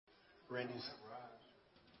Randy's.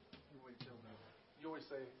 You always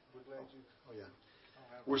say, we're glad you. Oh, yeah.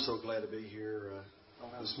 We're so glad to be here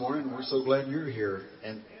this morning. We're so glad you're here.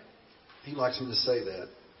 And he likes me to say that.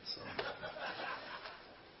 So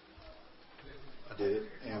I did it.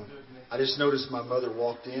 And I just noticed my mother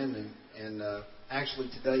walked in. And actually,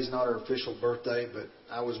 today's not her official birthday, but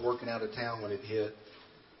I was working out of town when it hit.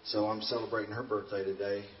 So I'm celebrating her birthday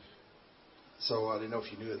today. So I didn't know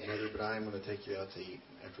if you knew it, Mother, but I am going to take you out to eat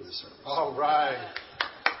after the service. All right.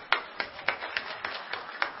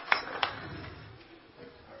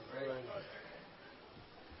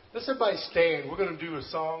 Let's everybody stand. We're going to do a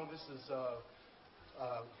song. This is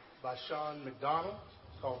by Sean McDonald.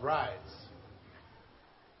 It's called Rides.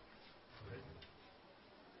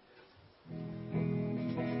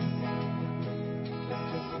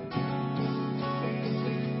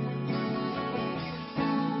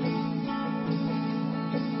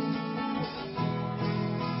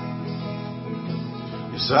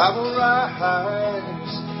 Yes, I will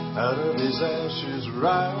rise out of these ashes,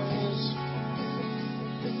 rise.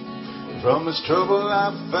 From this trouble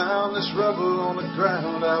I found, this rubble on the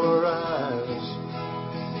ground, I will rise.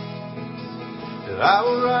 And I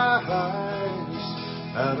will rise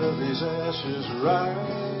out of these ashes,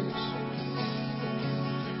 rise.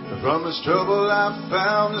 From this trouble I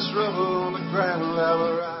found, this rubble on the ground, I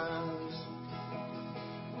will rise.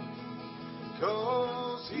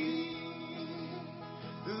 'Cause He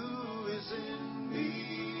who is in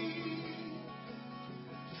me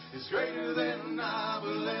is greater than I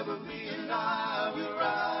will ever be, and I will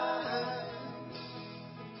rise.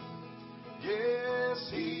 Yes,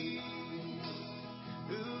 He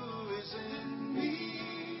who is in me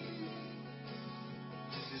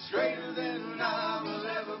is greater than I will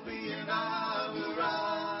ever be, and I will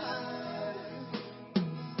rise.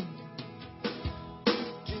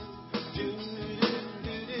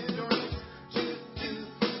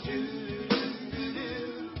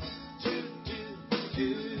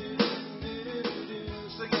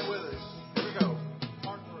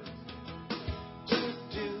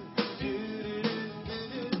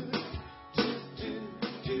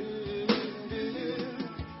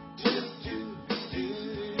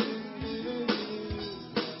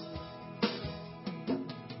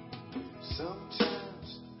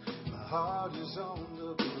 Sometimes my heart is on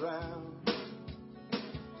the ground,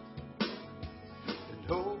 and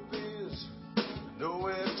hope is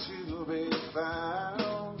nowhere to be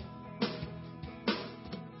found,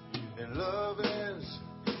 and love is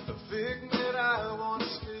a figment I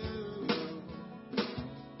once knew.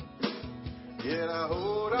 Yet I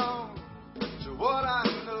hold on to what I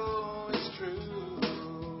know is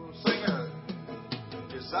true. Sing it.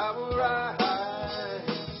 Yes, I will rise.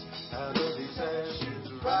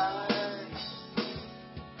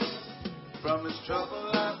 From this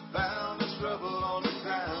trouble I found, this rubble on the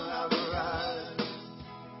ground, I will rise.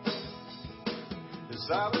 Yes,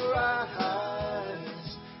 I will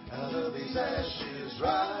rise out of these ashes,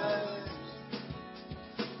 rise.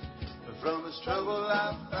 From this trouble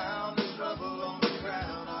I found, this rubble on the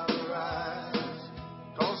ground, I will rise.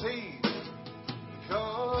 'Cause He who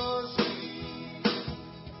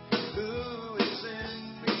is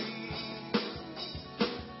in me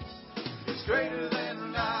is greater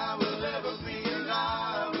than I will ever be, and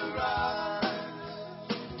I will rise.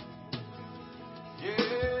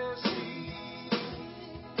 Yes, He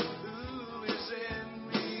who is in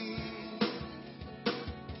me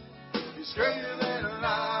is greater than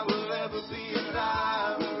I will ever be, and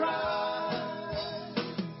I will rise.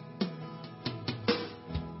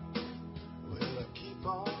 Well, I keep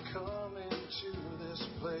on coming to this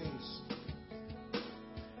place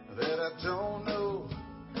that I don't know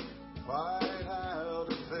quite how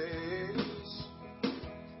to face.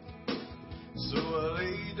 So I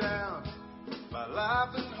lay down my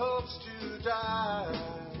life in hopes to die.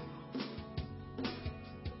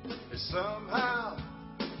 And somehow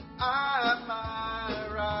I might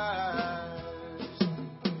rise.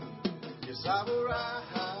 Yes, I will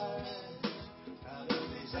rise out of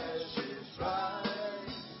these ashes, rise.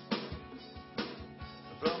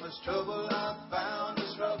 From this trouble I found,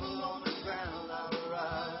 this rubble on the ground, I will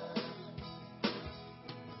rise.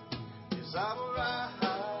 Yes, I will rise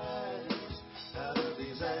out of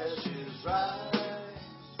these ashes, rise.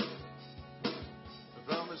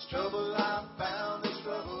 From this trouble I found, this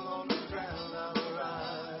rubble on the ground, I will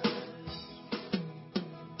rise.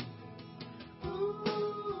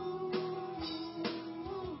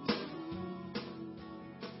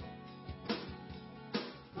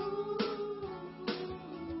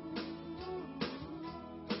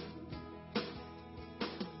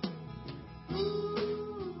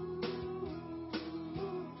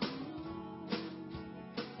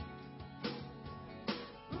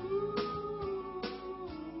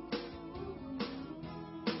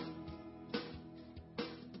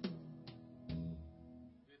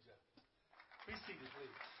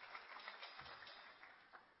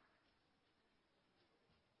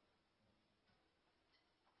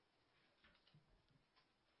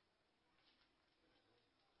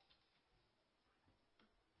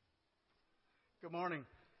 Good morning.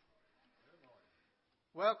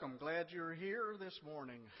 Welcome. Glad you're here this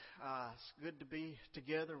morning. It's good to be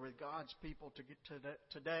together with God's people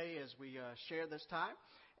today as we share this time.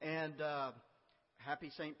 And happy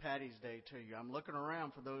St. Patty's Day to you. I'm looking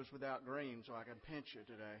around for those without green so I can pinch you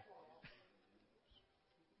today.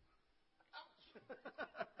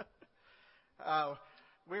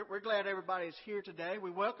 We're glad everybody's here today. We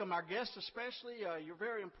welcome our guests especially. You're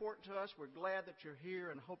very important to us. We're glad that you're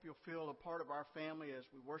here and hope you'll feel a part of our family as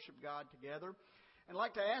we worship God together. And I'd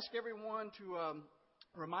like to ask everyone to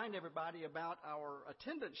remind everybody about our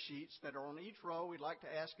attendance sheets that are on each row. We'd like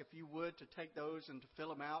to ask if you would to take those and to fill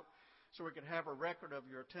them out so we could have a record of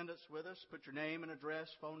your attendance with us. Put your name and address,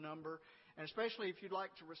 phone number, and especially if you'd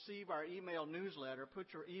like to receive our email newsletter,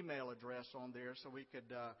 put your email address on there so we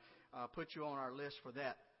could put you on our list for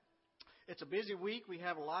that. It's a busy week. We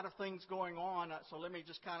have a lot of things going on, so let me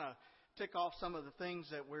just kind of tick off some of the things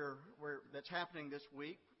that that's happening this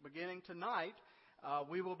week. Beginning tonight,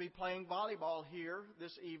 we will be playing volleyball here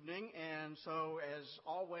this evening, and so as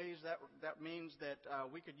always, that means that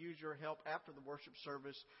we could use your help after the worship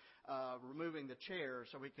service, removing the chairs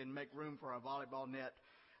so we can make room for our volleyball net.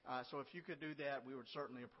 So if you could do that, we would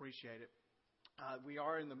certainly appreciate it. We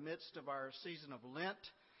are in the midst of our season of Lent,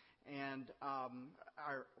 and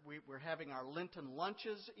we're having our Lenten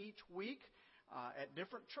lunches each week at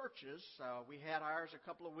different churches. We had ours a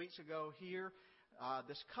couple of weeks ago here.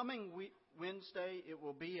 This coming Wednesday, it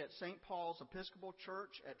will be at St. Paul's Episcopal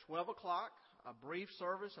Church at 12 o'clock, a brief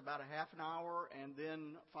service, about a half an hour, and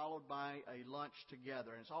then followed by a lunch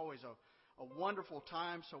together. And it's always a wonderful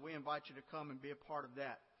time, so we invite you to come and be a part of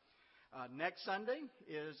that. Next Sunday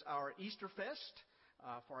is our Easter Fest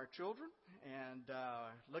for our children. And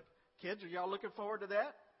kids, are y'all looking forward to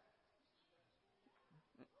that?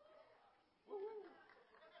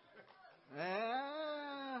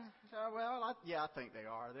 I think they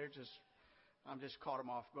are. I'm just caught them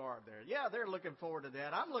off guard there. Yeah, they're looking forward to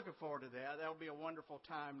that. I'm looking forward to that. That'll be a wonderful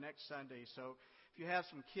time next Sunday. So if you have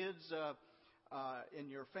some kids in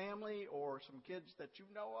your family or some kids that you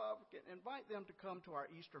know of, invite them to come to our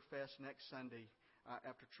Easter Fest next Sunday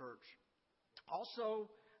after church. Also,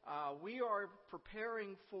 we are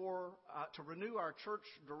preparing to renew our church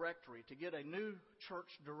directory, to get a new church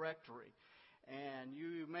directory. And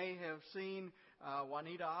you may have seen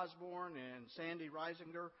Juanita Osborne and Sandy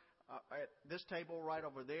Reisinger at this table right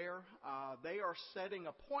over there. They are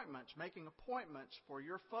making appointments for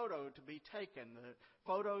your photo to be taken. The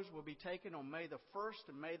photos will be taken on May the 1st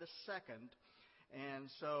and May the 2nd. And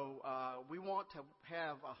so we want to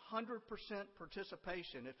have 100%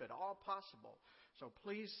 participation, if at all possible. So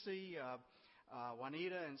please see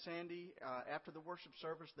Juanita and Sandy after the worship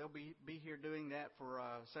service. They'll be here doing that for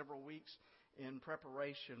several weeks in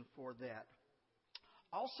preparation for that.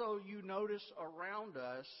 Also, you notice around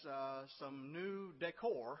us some new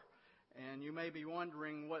decor, and you may be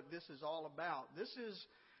wondering what this is all about.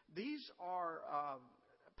 These are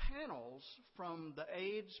panels from the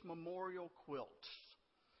AIDS Memorial Quilts,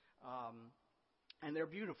 and they're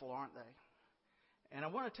beautiful, aren't they? And I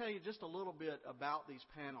want to tell you just a little bit about these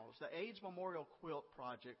panels. The AIDS Memorial Quilt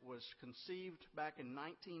Project was conceived back in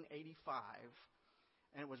 1985,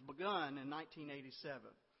 and it was begun in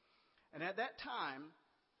 1987. And at that time,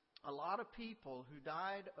 a lot of people who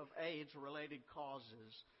died of AIDS-related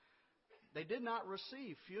causes, they did not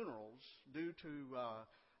receive funerals due to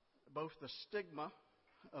both the stigma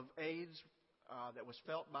of AIDS that was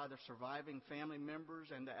felt by the surviving family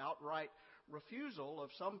members and the outright refusal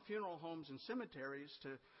of some funeral homes and cemeteries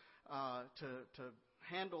to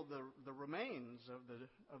handle the remains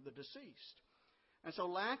of the deceased. And so,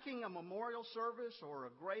 lacking a memorial service or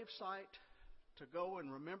a grave site to go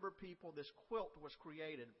and remember people, this quilt was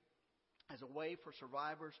created as a way for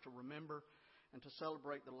survivors to remember and to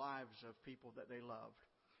celebrate the lives of people that they loved.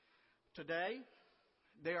 Today,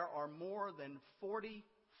 there are more than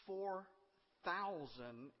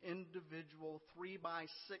 44,000 individual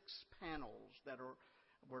 3x6 panels that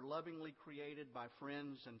were lovingly created by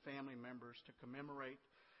friends and family members to commemorate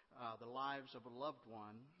the lives of a loved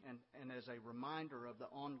one, and as a reminder of the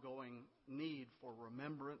ongoing need for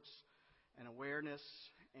remembrance and awareness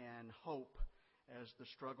and hope as the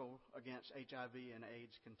struggle against HIV and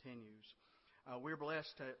AIDS continues. We're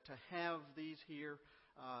blessed to have these here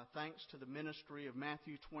thanks to the ministry of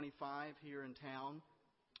Matthew 25 here in town,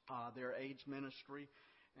 their AIDS ministry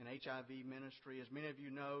and HIV ministry. As many of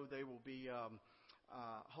you know, they will be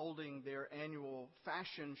holding their annual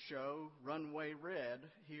fashion show, Runway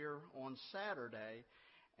Red, here on Saturday.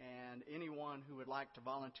 And anyone who would like to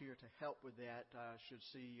volunteer to help with that should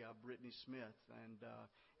see Brittany Smith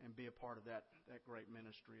and be a part of that great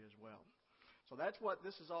ministry as well. So that's what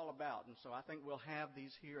this is all about. And so I think we'll have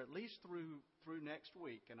these here at least through next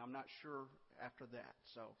week, and I'm not sure after that.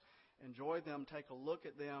 So enjoy them, take a look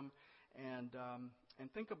at them, and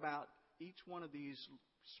think about each one of these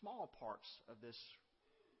small parts of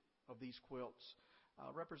these quilts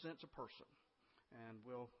represents a person, and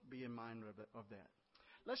we'll be in mind of that.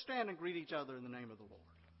 Let's stand and greet each other in the name of the Lord.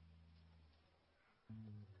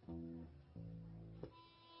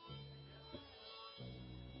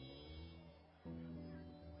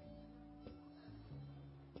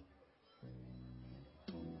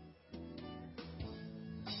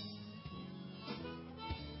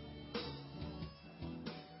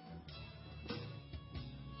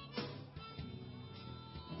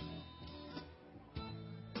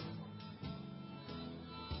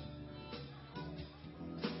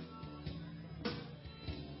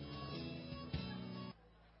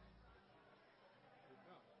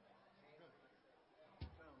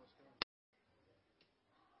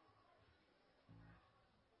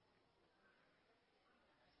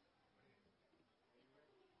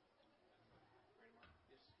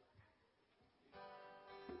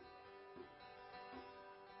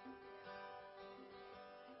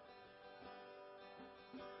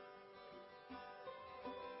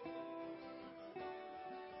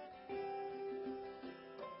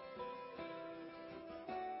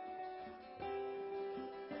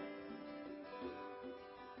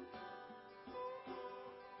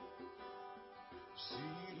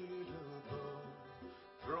 Seated above,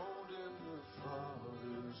 throned in the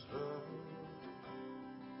Father's love,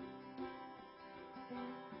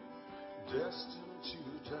 destined to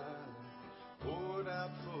die, poured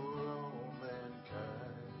out for all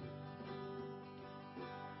mankind.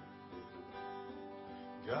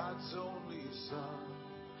 God's only Son,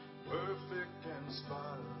 perfect and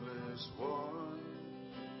spotless one.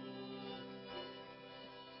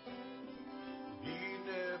 He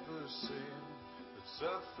never sinned,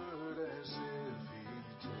 suffered as if he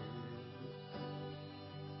did.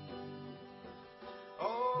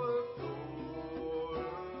 All authority,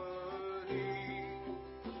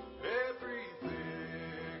 every victory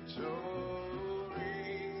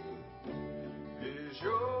is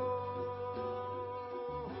yours.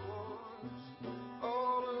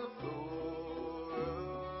 All authority,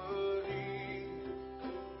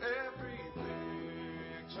 every victory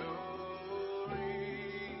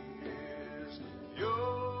is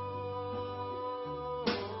yours.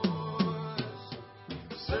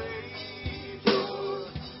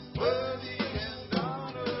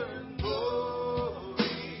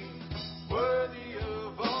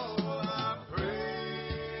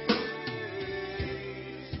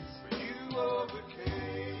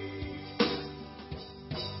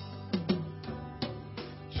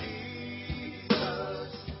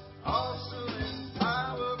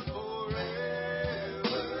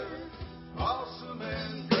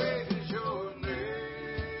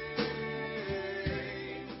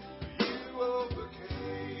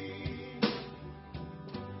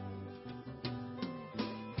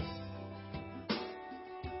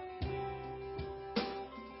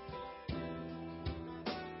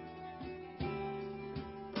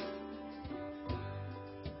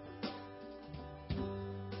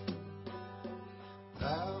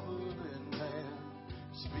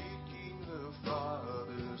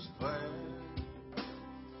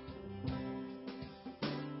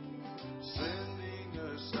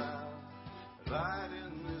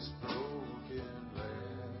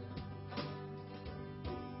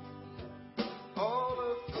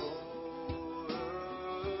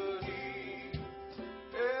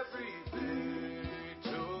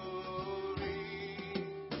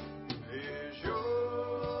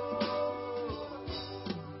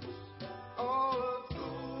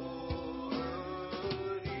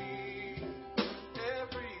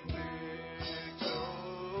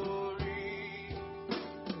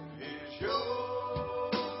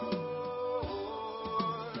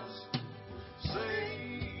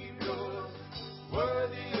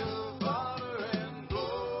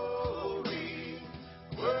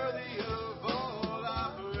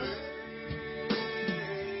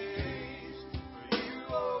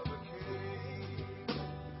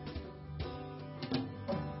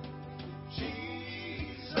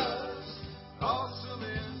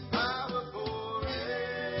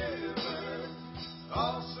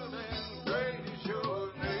 Awesome and great.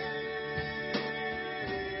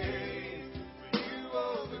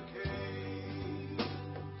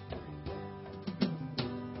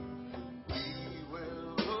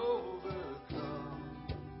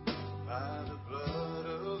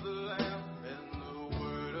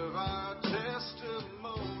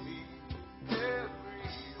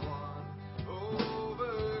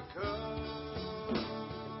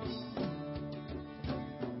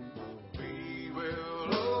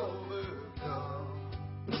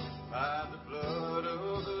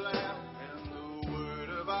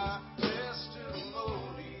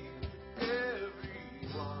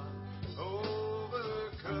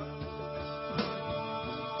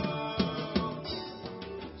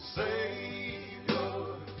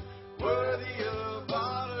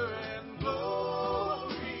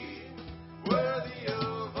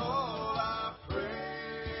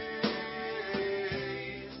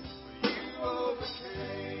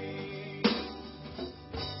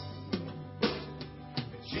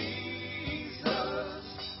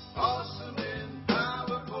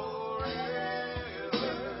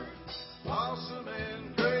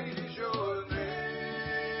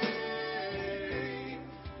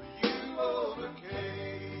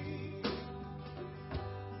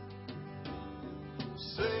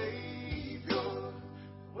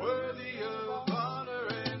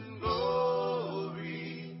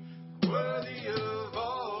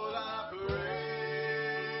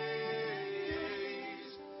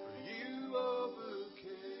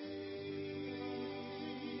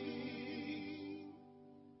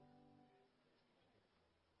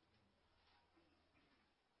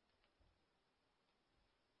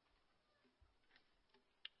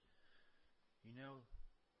 know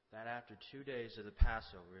that after 2 days of the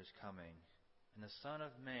Passover is coming, and the Son of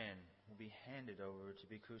Man will be handed over to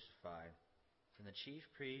be crucified. And the chief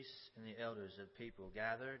priests and the elders of the people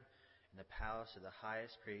gathered in the palace of the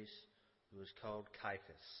highest priest, who was called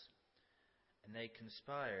Caiaphas. And they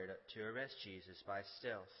conspired to arrest Jesus by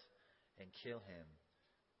stealth and kill him.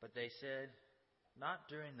 But they said, "Not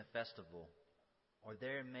during the festival, or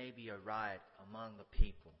there may be a riot among the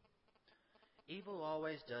people." Evil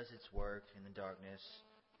always does its work in the darkness,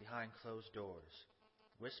 behind closed doors,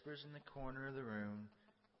 whispers in the corner of the room,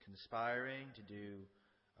 conspiring to do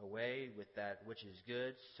away with that which is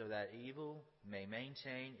good, so that evil may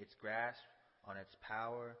maintain its grasp on its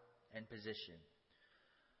power and position.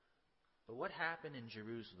 But what happened in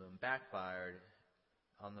Jerusalem backfired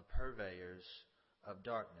on the purveyors of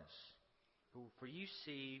darkness. For you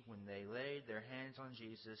see, when they laid their hands on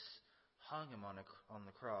Jesus, hung him on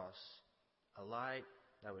the cross, a light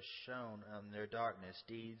that was shown on their darkness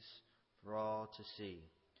deeds for all to see.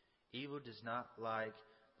 Evil does not like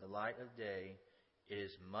the light of day. It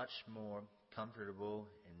is much more comfortable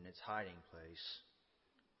in its hiding place.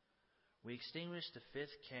 We extinguish the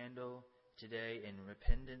fifth candle today in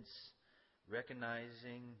repentance,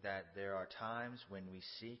 recognizing that there are times when we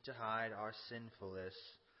seek to hide our sinfulness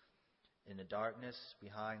in the darkness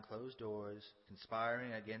behind closed doors,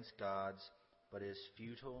 conspiring against God's, but it is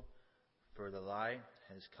futile, for the light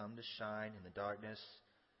has come to shine in the darkness,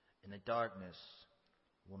 and the darkness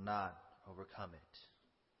will not overcome it.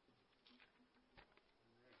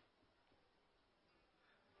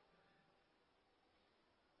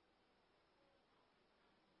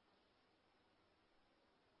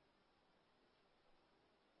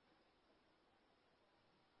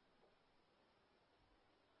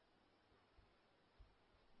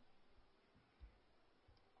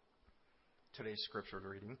 Today's scripture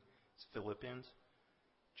reading is Philippians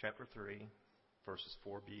chapter 3, verses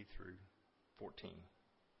 4b through 14.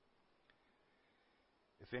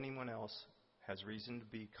 If anyone else has reason to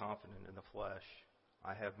be confident in the flesh,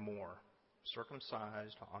 I have more.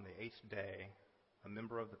 Circumcised on the 8th day, a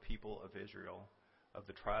member of the people of Israel, of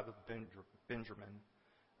the tribe of Benjamin,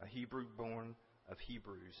 a Hebrew born of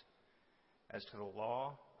Hebrews. As to the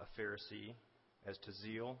law, a Pharisee. As to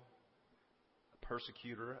zeal, a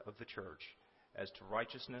persecutor of the church. As to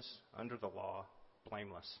righteousness under the law,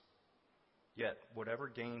 blameless. Yet whatever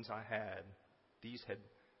gains I had, these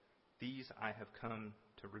I have come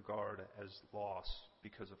to regard as loss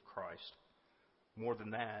because of Christ. More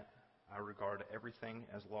than that, I regard everything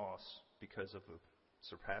as loss because of the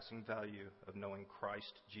surpassing value of knowing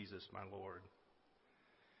Christ Jesus my Lord.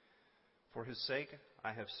 For his sake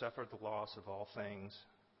I have suffered the loss of all things,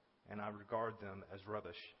 and I regard them as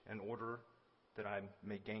rubbish, in order that I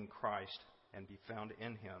may gain Christ and be found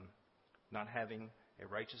in him, not having a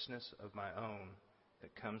righteousness of my own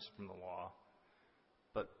that comes from the law,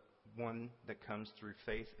 but one that comes through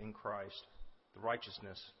faith in Christ, the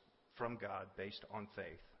righteousness from God based on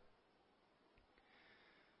faith.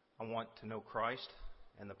 I want to know Christ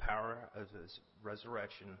and the power of his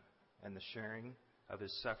resurrection and the sharing of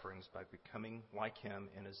his sufferings by becoming like him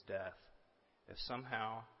in his death, if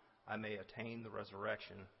somehow I may attain the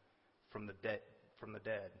resurrection from the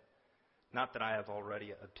dead. Not that I have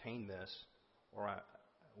already obtained this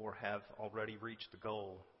or have already reached the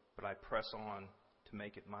goal, but I press on to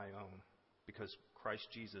make it my own, because Christ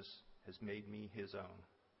Jesus has made me his own.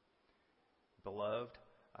 Beloved,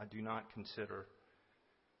 I do not consider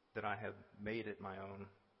that I have made it my own,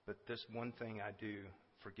 but this one thing I do,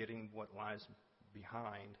 forgetting what lies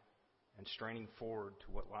behind and straining forward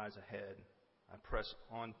to what lies ahead, I press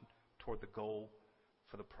on toward the goal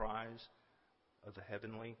for the prize of the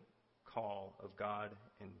heavenly call of God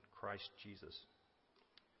in Christ Jesus.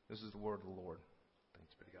 This is the word of the Lord.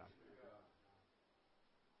 Thanks be to God.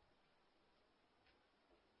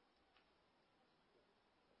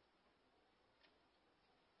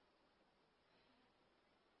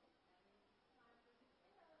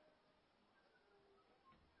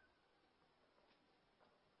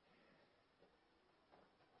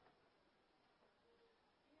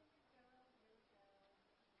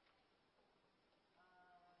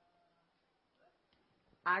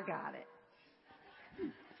 I got it.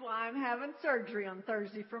 That's why I'm having surgery on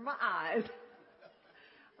Thursday for my eyes.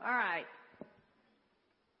 All right.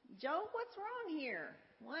 Joe, what's wrong here?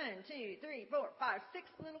 1, 2, 3, 4, 5, 6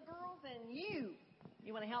 little girls and you.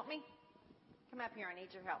 You want to help me? Come up here. I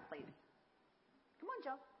need your help, please. Come on,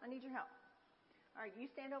 Joe. I need your help. All right, you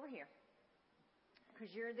stand over here.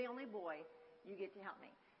 Because you're the only boy. You get to help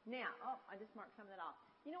me. Now, I just marked some of that off.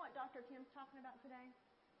 You know what Dr. Tim's talking about today?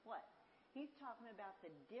 What? He's talking about the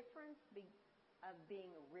difference of being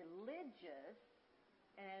religious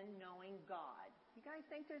and knowing God. You guys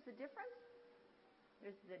think there's a difference?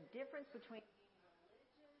 There's the difference between being religious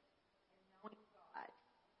and knowing God.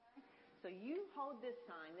 So you hold this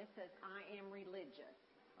sign. This says, I am religious.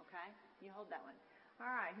 Okay? You hold that one.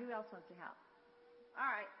 All right. Who else wants to help? All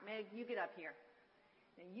right. Meg, you get up here.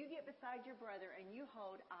 And you get beside your brother and you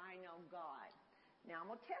hold, I know God. Now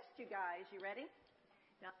I'm going to test you guys. You ready?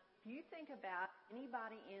 Now, if you think about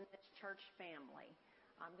anybody in this church family,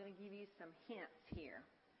 I'm going to give you some hints here.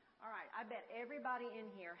 All right. I bet everybody in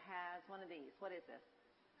here has one of these. What is this?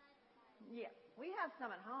 Yeah. We have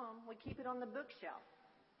some at home. We keep it on the bookshelf.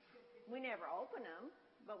 We never open them,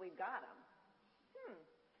 but we've got them.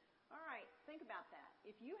 All right. Think about that.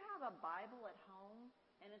 If you have a Bible at home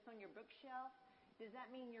and it's on your bookshelf, does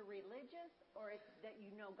that mean you're religious or it's that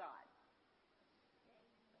you know God?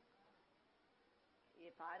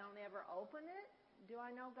 If I don't ever open it, do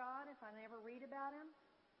I know God if I never read about Him?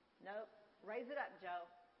 Nope. Raise it up, Joe.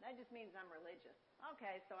 That just means I'm religious.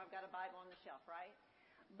 Okay, so I've got a Bible on the shelf, right?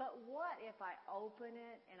 But what if I open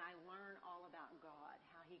it and I learn all about God,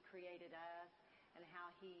 how He created us and how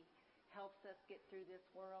He helps us get through this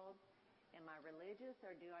world? Am I religious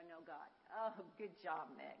or do I know God? Oh, good job,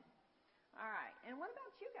 Meg. All right. And what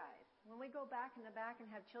about you guys? When we go back in the back and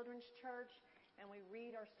have children's church and we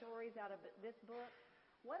read our stories out of this book,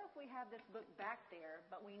 what if we have this book back there,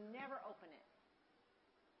 but we never open it?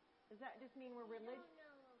 Does that just mean we're religious?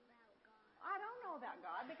 I don't know about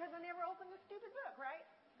God because I never opened the stupid book, right?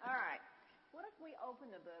 All right. What if we open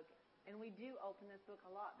the book, and we do open this book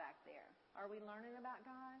a lot back there? Are we learning about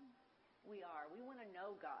God? We are. We want to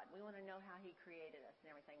know God. We want to know how He created us and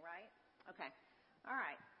everything, right? Okay. All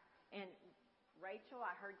right. And Rachel,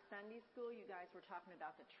 I heard Sunday school, you guys were talking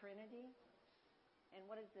about the Trinity. And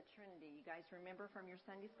what is the Trinity? You guys remember from your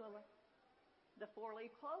Sunday school? The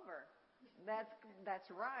four-leaf clover. That's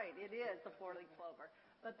right. It is the four-leaf clover.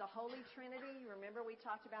 But the Holy Trinity, you remember we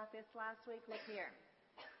talked about this last week? Look here.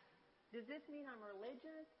 Does this mean I'm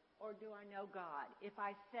religious or do I know God? If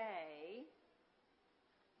I say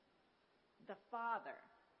the Father,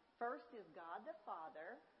 first is God the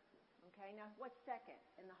Father. Okay, now what's second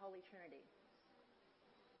in the Holy Trinity?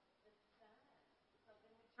 The Son. So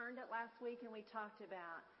then we turned it last week and we talked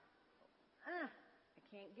about, I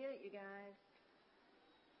can't get it, you guys.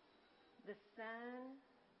 The Son.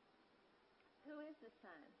 Who is the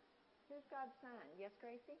Son? Who's God's Son? Yes,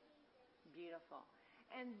 Gracie? Beautiful.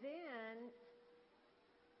 And then,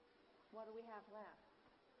 what do we have left?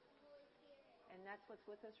 And that's what's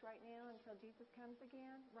with us right now until Jesus comes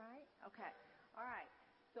again, right? Okay. All right.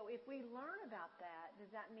 So if we learn about that,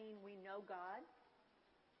 does that mean we know God?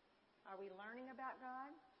 Are we learning about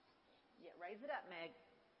God? Yeah, raise it up, Meg.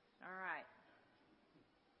 All right.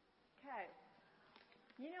 Okay.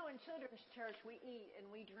 You know, in children's church, we eat and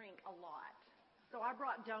we drink a lot. So I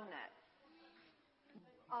brought donuts.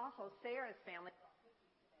 Also, Sarah's family brought cookies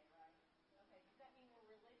today, right? Okay, does that mean we're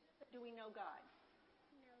religious or do we know God?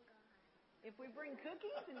 No God. If we bring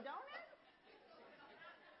cookies and donuts?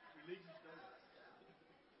 Religious donuts.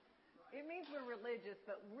 It means we're religious,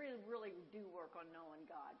 but we really do work on knowing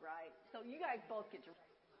God, right? So you guys both get your...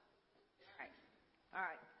 All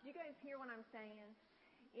right. Do you guys hear what I'm saying?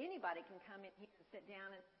 Anybody can come in here and sit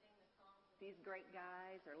down and sing the songs with these great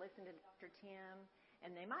guys or listen to Dr. Tim,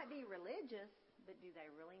 and they might be religious, but do they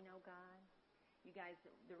really know God? You guys,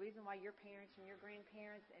 the reason why your parents and your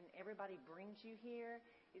grandparents and everybody brings you here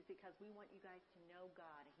is because we want you guys to know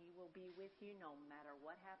God. He will be with you no matter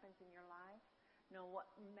what happens in your life. No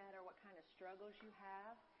matter what kind of struggles you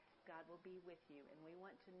have, God will be with you. And we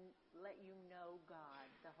want to let you know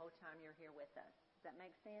God the whole time you're here with us. Does that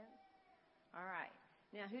make sense? All right.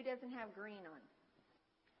 Now, who doesn't have green on?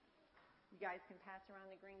 You guys can pass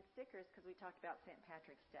around the green stickers because we talked about St.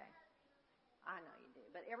 Patrick's Day. I know you do.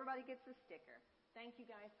 But everybody gets a sticker. Thank you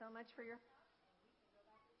guys so much for your...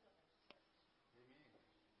 Jesus,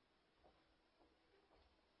 I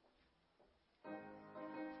know.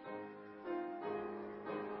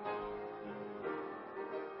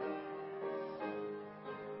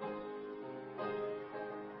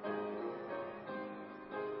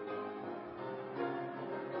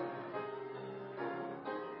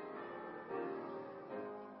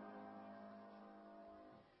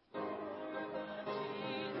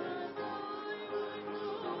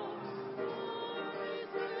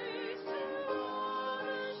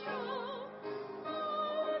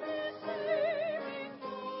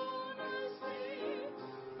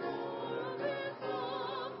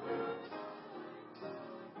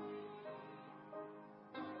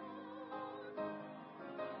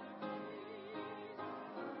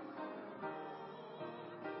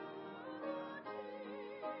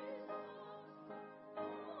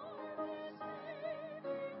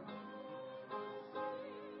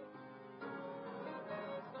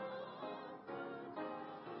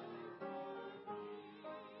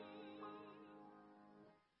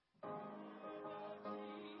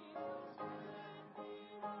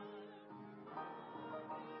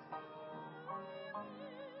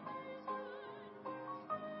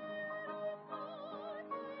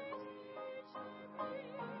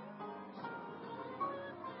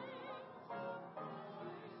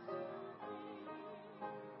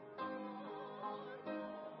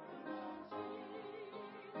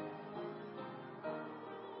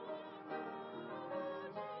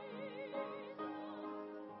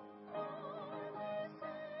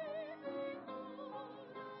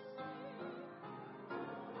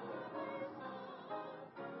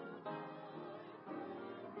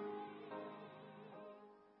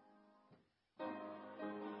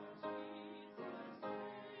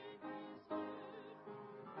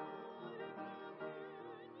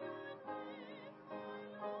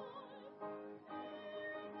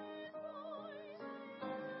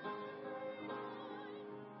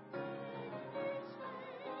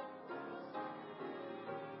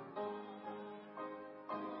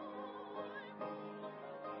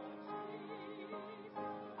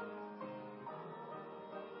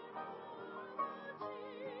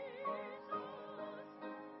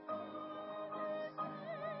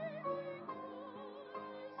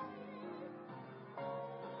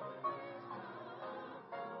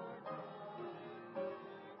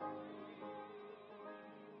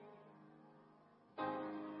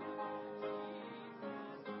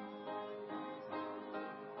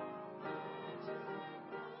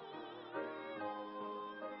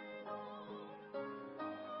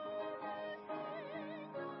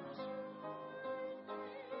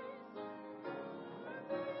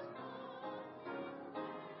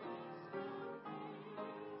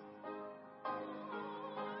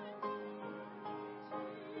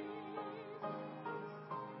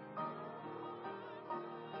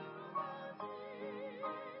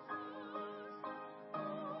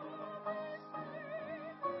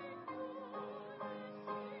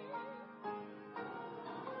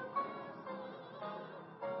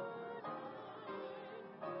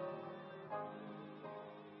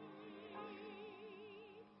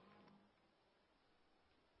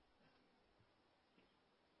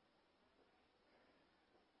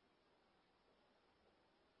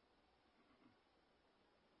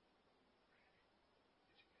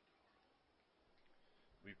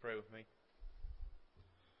 pray with me?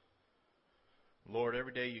 Lord,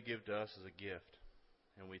 every day you give to us is a gift,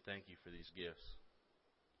 and we thank you for these gifts.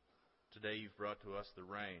 Today you've brought to us the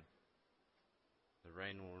rain. The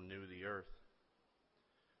rain will renew the earth.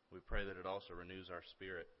 We pray that it also renews our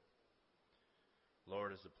spirit.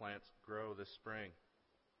 Lord, as the plants grow this spring,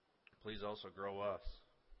 please also grow us.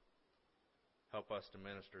 Help us to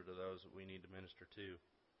minister to those that we need to minister to,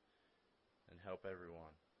 and help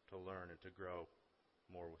everyone to learn and to grow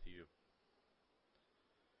more with you.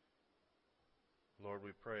 Lord,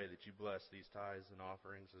 we pray that you bless these tithes and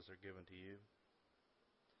offerings as they're given to you.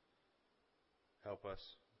 Help us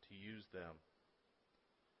to use them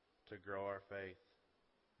to grow our faith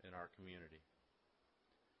in our community.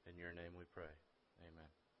 In your name we pray.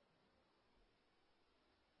 Amen.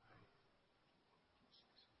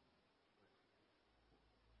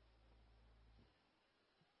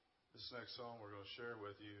 This next song we're going to share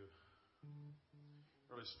with you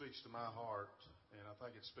really speaks to my heart, and I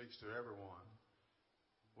think it speaks to everyone.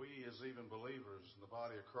 We, as even believers in the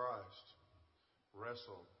body of Christ,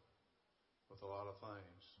 wrestle with a lot of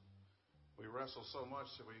things. We wrestle so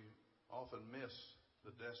much that we often miss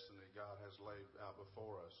the destiny God has laid out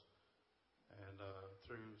before us. And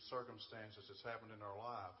through circumstances that's happened in our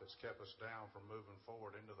life, it's kept us down from moving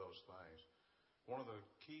forward into those things. One of the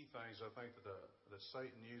key things I think that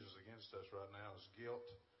Satan uses against us right now is guilt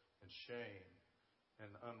and shame and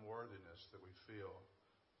unworthiness that we feel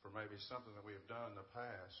for maybe something that we have done in the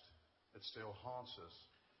past that still haunts us.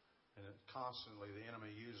 And constantly the enemy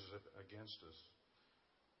uses it against us.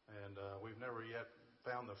 And we've never yet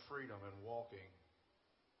found the freedom in walking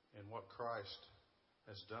in what Christ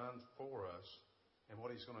has done for us and what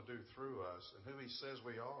he's going to do through us and who he says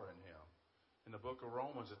we are in him. In the book of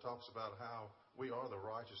Romans, it talks about how we are the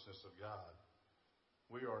righteousness of God.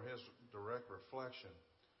 We are his direct reflection.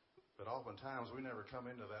 But oftentimes we never come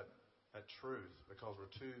into that truth because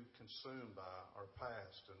we're too consumed by our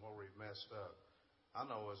past and where we've messed up. I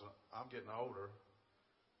know as I'm getting older,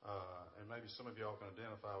 and maybe some of y'all can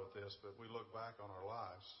identify with this, but we look back on our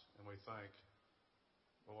lives and we think,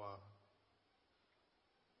 well,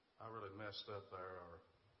 I really messed up there, or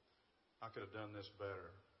I could have done this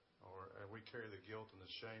better, and we carry the guilt and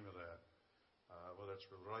the shame of that, whether it's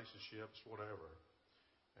relationships, whatever.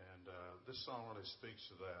 And this song really speaks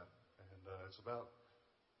to that, and it's about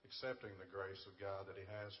accepting the grace of God that he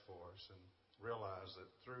has for us and realize that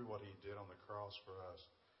through what he did on the cross for us,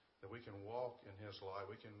 that we can walk in his light.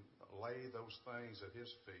 We can lay those things at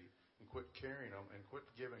his feet and quit carrying them and quit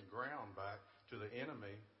giving ground back to the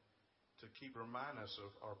enemy to keep reminding us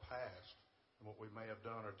of our past and what we may have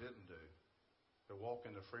done or didn't do. To walk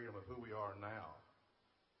in the freedom of who we are now.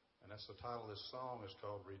 And that's the title of this song, is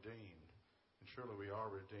called Redeemed. And truly we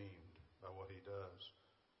are redeemed by what he does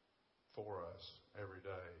for us every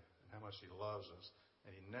day, and how much he loves us,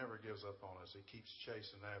 and he never gives up on us. He keeps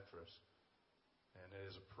chasing after us, and it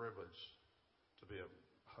is a privilege to be a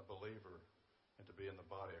believer and to be in the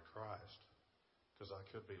body of Christ, because I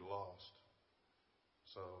could be lost.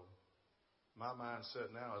 So my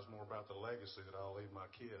mindset now is more about the legacy that I'll leave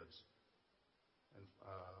my kids, and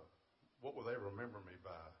what will they remember me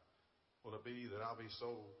by? Will it be that I'll be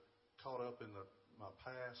so caught up in my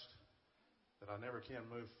past that I never can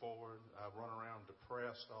move forward? I run around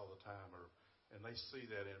depressed all the time, and they see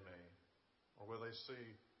that in me? Or will they see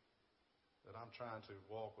that I'm trying to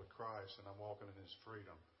walk with Christ and I'm walking in his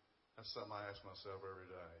freedom? That's something I ask myself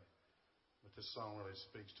every day. But this song really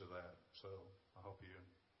speaks to that. So I hope you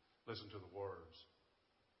listen to the words.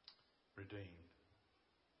 Redeemed.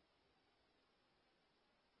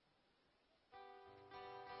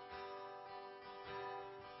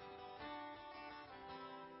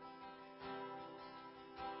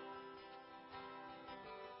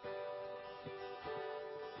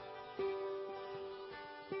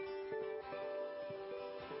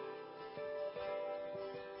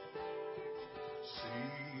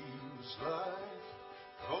 Seems like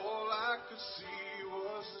all I could see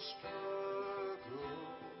was the struggle,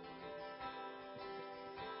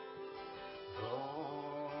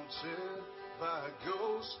 haunted by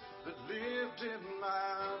ghosts that lived in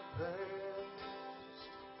my past,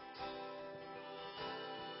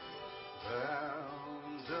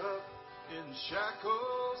 bound up in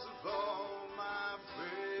shackles of all my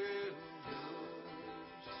failures.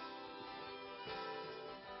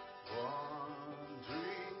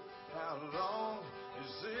 How long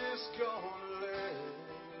is this gonna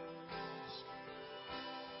last?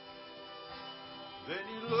 Then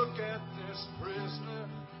you look at this prisoner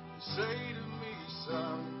and say to me,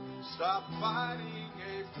 son, stop fighting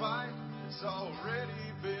a fight that's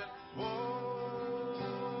already been won.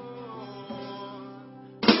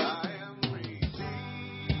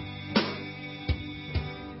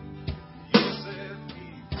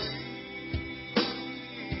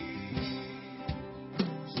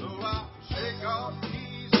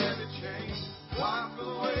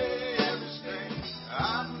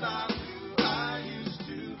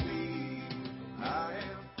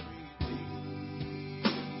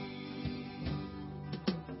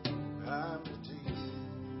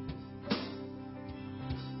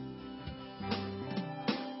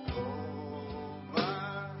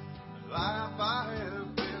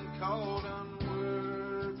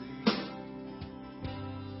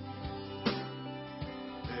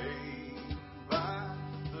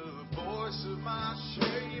 my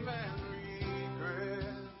shame and regret.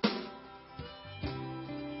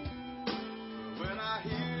 When I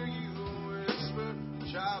hear you whisper,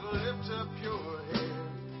 child, lift up your head,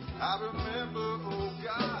 I remember, oh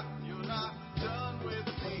God, you're not done with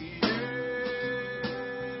me yet.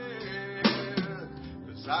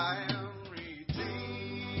 'Cause I am redeemed.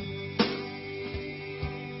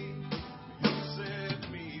 You set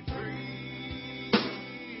me free.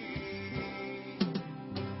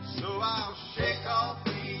 So I'll shake off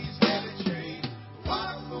these heavy chains,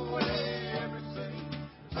 wipe away everything.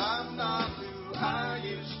 'Cause I'm not who I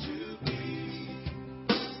used to be.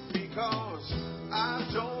 Because I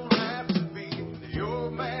don't have to be the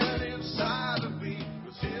old man inside of me.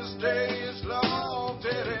 'Cause his day is long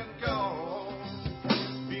dead and gone.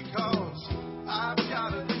 Because I've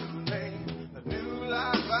got a new name, a new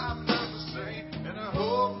life, I'm not the same. And a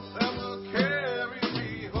hope that will carry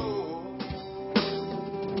me home.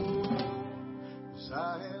 'Cause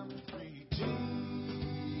I am redeemed.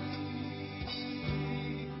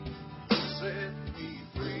 Set me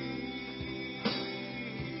free.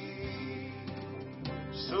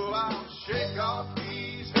 So I'll shake off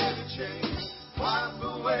these heavy chains, wipe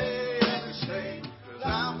away every stain. 'Cause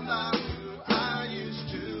I'm not who I used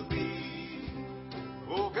to be.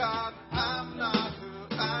 Oh God, I'm not who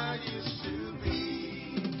I used to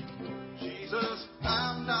be. Jesus,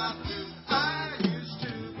 I'm not who I used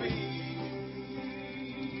to be.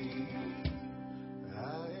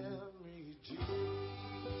 I am redeemed.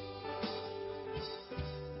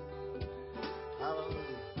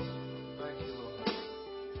 Hallelujah. Thank you, Lord.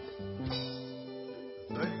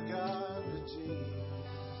 Thank God, redeemed.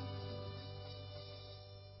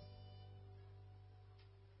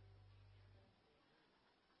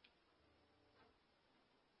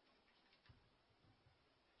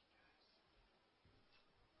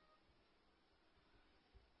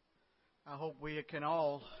 I hope we can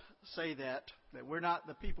all say that we're not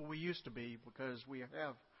the people we used to be because we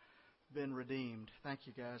have been redeemed. Thank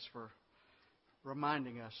you guys for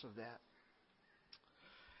reminding us of that.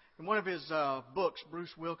 In one of his books,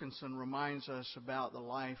 Bruce Wilkinson reminds us about the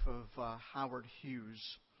life of Howard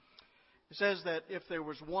Hughes. He says that if there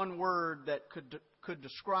was one word that could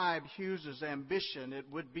describe Hughes's ambition, it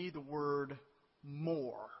would be the word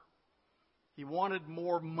more. He wanted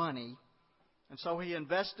more money, and so he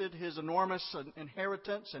invested his enormous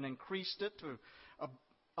inheritance and increased it to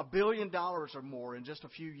 $1 billion or more in just a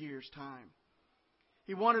few years' time.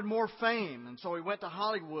 He wanted more fame, and so he went to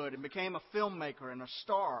Hollywood and became a filmmaker and a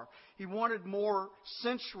star. He wanted more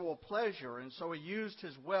sensual pleasure, and so he used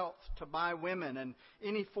his wealth to buy women and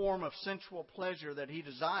any form of sensual pleasure that he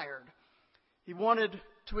desired. He wanted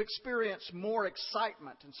to experience more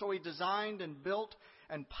excitement, and so he designed and built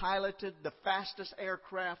and piloted the fastest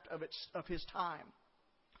aircraft of his time.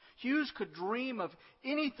 Hughes could dream of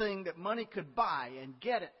anything that money could buy and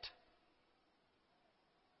get it.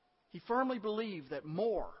 He firmly believed that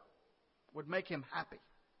more would make him happy.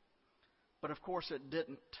 But of course it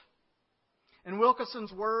didn't. In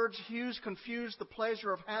Wilkinson's words, Hughes confused the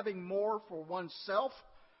pleasure of having more for oneself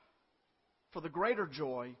for the greater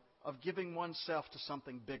joy of giving oneself to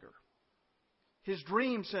something bigger. His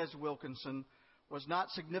dream, says Wilkinson, was not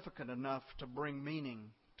significant enough to bring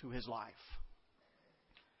meaning to his life.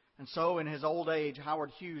 And so in his old age,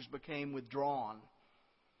 Howard Hughes became withdrawn.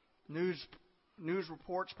 News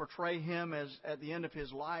reports portray him as, at the end of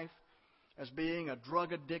his life, as being a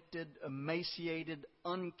drug-addicted, emaciated,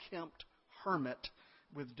 unkempt hermit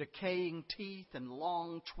with decaying teeth and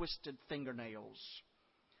long, twisted fingernails.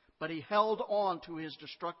 But he held on to his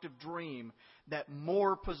destructive dream that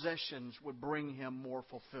more possessions would bring him more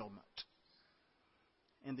fulfillment.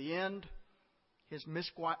 In the end, his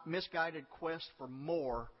misguided quest for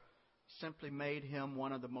more simply made him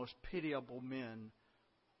one of the most pitiable men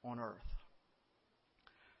on earth.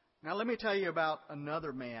 Now let me tell you about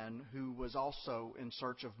another man who was also in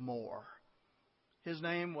search of more. His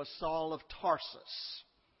name was Saul of Tarsus.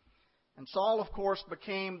 And Saul, of course,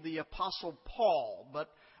 became the Apostle Paul.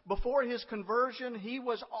 But before his conversion, he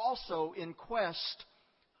was also in quest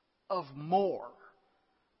of more.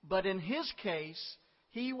 But in his case,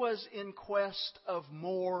 he was in quest of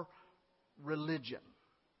more religion.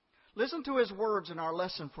 Listen to his words in our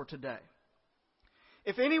lesson for today.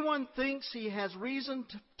 If anyone thinks he has reason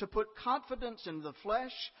to put confidence in the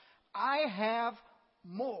flesh, I have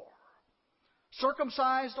more.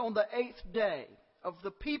 Circumcised on the 8th day, of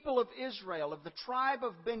the people of Israel, of the tribe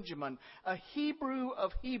of Benjamin, a Hebrew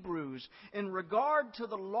of Hebrews, in regard to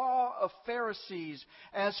the law of Pharisees,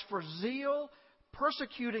 as for zeal,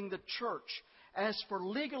 persecuting the church, as for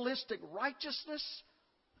legalistic righteousness,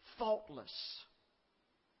 faultless.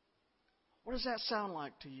 What does that sound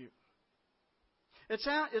like to you?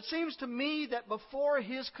 It seems to me that before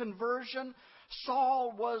his conversion,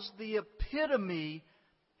 Saul was the epitome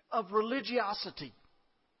of religiosity.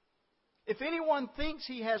 If anyone thinks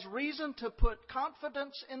he has reason to put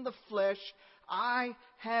confidence in the flesh, I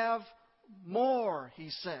have more, he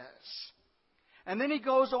says. And then he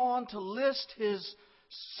goes on to list his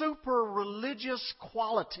super religious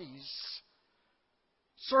qualities.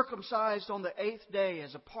 Circumcised on the 8th day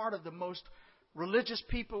as a part of the most religious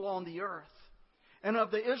people on the earth. And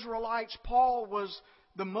of the Israelites, Paul was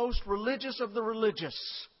the most religious of the religious.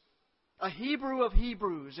 A Hebrew of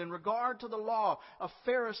Hebrews in regard to the law, of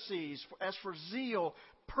Pharisees, as for zeal,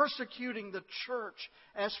 persecuting the church,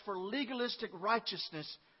 as for legalistic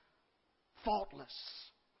righteousness, faultless.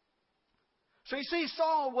 So you see,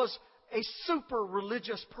 Saul was a super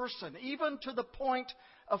religious person, even to the point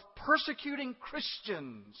of persecuting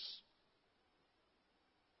Christians.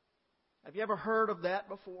 Have you ever heard of that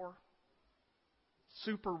before?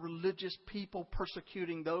 Super religious people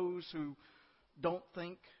persecuting those who don't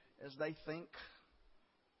think as they think?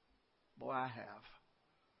 Boy, I have.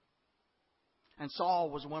 And Saul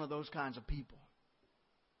was one of those kinds of people.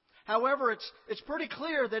 However, it's pretty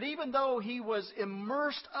clear that even though he was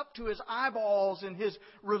immersed up to his eyeballs in his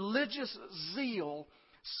religious zeal,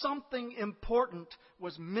 something important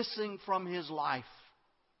was missing from his life.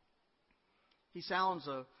 He sounds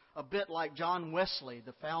a bit like John Wesley,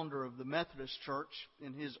 the founder of the Methodist Church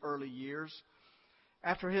in his early years.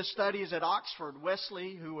 After his studies at Oxford,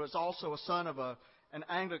 Wesley, who was also a son of an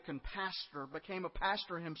Anglican pastor, became a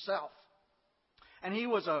pastor himself. And he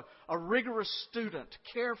was a rigorous student,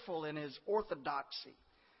 careful in his orthodoxy.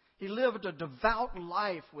 He lived a devout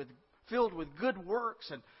life filled with good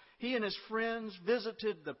works, and he and his friends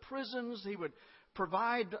visited the prisons. He would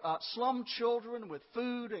provide slum children with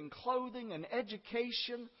food and clothing and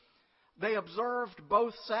education. They observed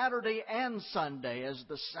both Saturday and Sunday as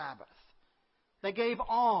the Sabbath. They gave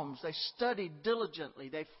alms. They studied diligently.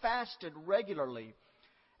 They fasted regularly.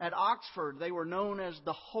 At Oxford, they were known as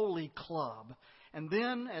the Holy Club. And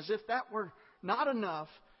then, as if that were not enough,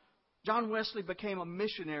 John Wesley became a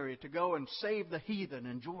missionary to go and save the heathen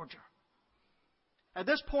in Georgia. At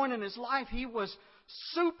this point in his life, he was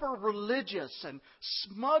super religious and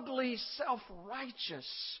smugly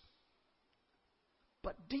self-righteous.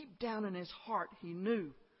 But deep down in his heart, he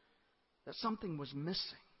knew that something was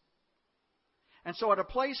missing. And so at a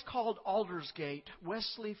place called Aldersgate,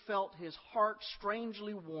 Wesley felt his heart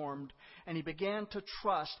strangely warmed, and he began to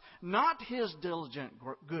trust not his diligent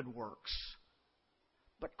good works,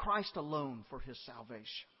 but Christ alone for his salvation.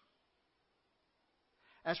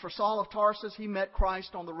 As for Saul of Tarsus, he met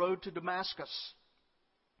Christ on the road to Damascus.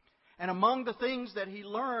 And among the things that he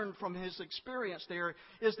learned from his experience there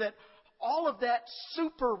is that all of that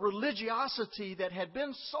super religiosity that had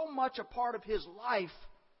been so much a part of his life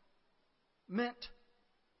meant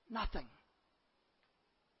nothing.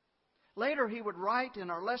 Later he would write in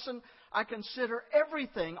our lesson, I consider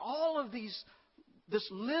everything, all of this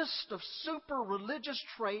list of super religious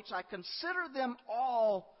traits, I consider them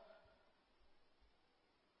all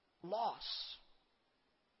loss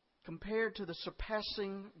compared to the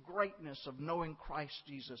surpassing greatness of knowing Christ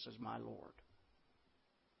Jesus as my Lord.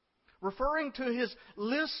 Referring to his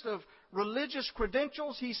list of religious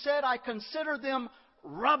credentials, he said, I consider them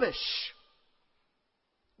rubbish.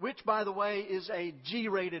 Which, by the way, is a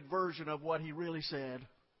G-rated version of what he really said.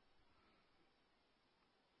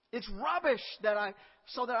 It's rubbish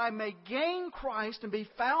so that I may gain Christ and be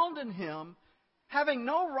found in Him, having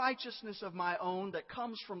no righteousness of my own that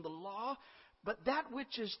comes from the law, but that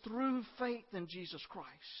which is through faith in Jesus Christ.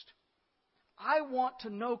 I want to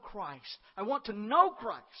know Christ. I want to know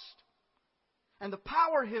Christ and the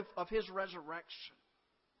power of His resurrection,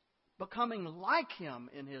 becoming like Him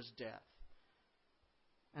in His death,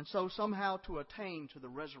 and so somehow to attain to the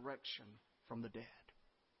resurrection from the dead.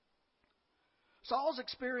 Saul's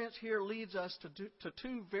experience here leads us to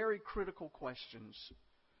two very critical questions.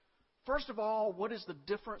 First of all, what is the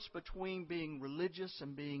difference between being religious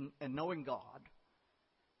and knowing God?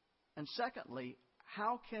 And secondly,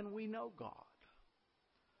 how can we know God?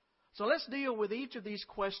 So let's deal with each of these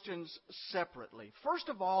questions separately. First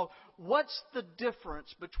of all, what's the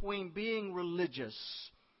difference between being religious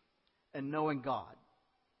and knowing God?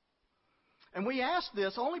 And we ask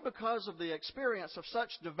this only because of the experience of such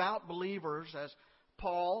devout believers as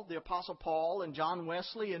Paul, the Apostle Paul, and John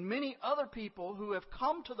Wesley, and many other people who have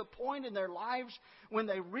come to the point in their lives when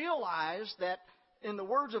they realize that, in the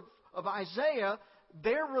words of Isaiah,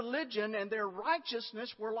 their religion and their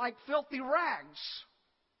righteousness were like filthy rags.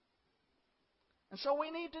 And so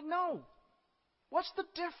we need to know What's the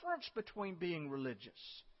difference between being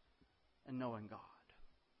religious and knowing God?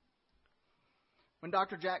 When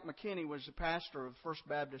Dr. Jack McKinney was the pastor of First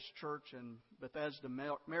Baptist Church in Bethesda,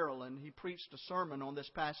 Maryland, he preached a sermon on this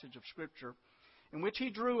passage of Scripture in which he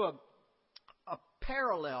drew a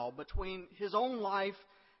parallel between his own life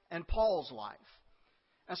and Paul's life.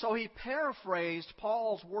 And so he paraphrased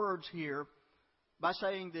Paul's words here by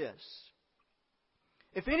saying this: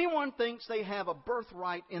 "If anyone thinks they have a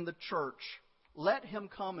birthright in the church, let him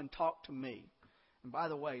come and talk to me." And by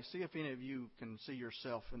the way, see if any of you can see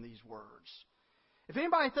yourself in these words. If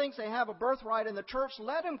anybody thinks they have a birthright in the church,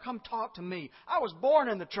 let him come talk to me. I was born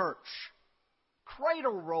in the church.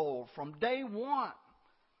 Cradle roll from day one.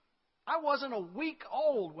 I wasn't a week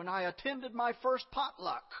old when I attended my first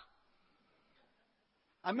potluck.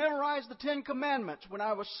 I memorized the 10 Commandments when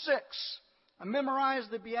I was 6. I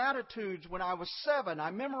memorized the Beatitudes when I was 7.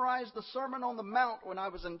 I memorized the Sermon on the Mount when I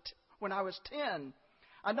was 10.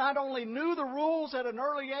 I not only knew the rules at an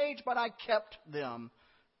early age, but I kept them.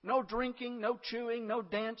 No drinking, no chewing, no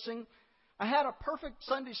dancing. I had a perfect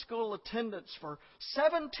Sunday school attendance for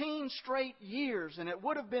 17 straight years, and it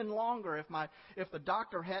would have been longer if the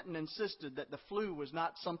doctor hadn't insisted that the flu was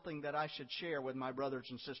not something that I should share with my brothers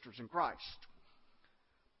and sisters in Christ.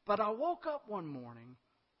 But I woke up one morning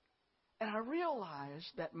and I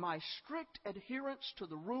realized that my strict adherence to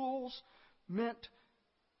the rules meant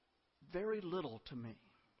very little to me.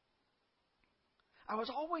 I was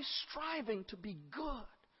always striving to be good,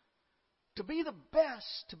 to be the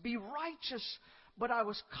best, to be righteous, but I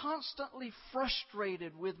was constantly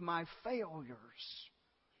frustrated with my failures.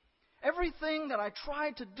 Everything that I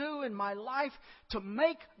tried to do in my life to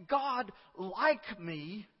make God like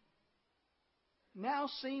me now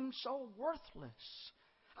seemed so worthless.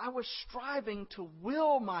 I was striving to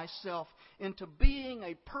will myself into being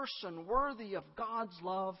a person worthy of God's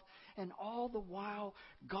love, and all the while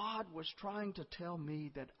God was trying to tell me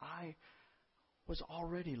that I was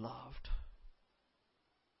already loved.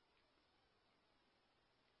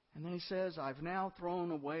 And then he says, "I've now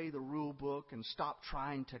thrown away the rule book and stopped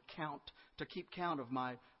trying to keep count of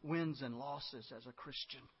my wins and losses as a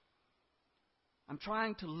Christian. I'm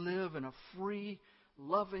trying to live in a free,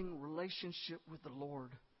 loving relationship with the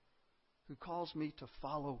Lord, who calls me to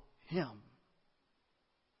follow Him,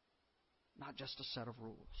 not just a set of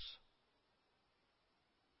rules."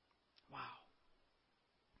 Wow.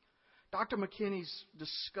 Dr. McKinney's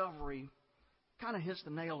discovery kind of hits the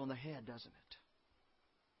nail on the head, doesn't it?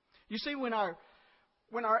 You see, when our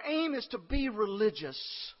aim is to be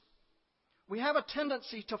religious, we have a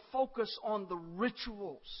tendency to focus on the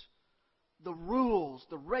rituals, the rules,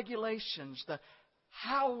 the regulations, the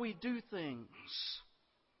how we do things,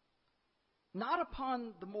 not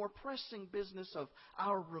upon the more pressing business of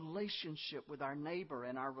our relationship with our neighbor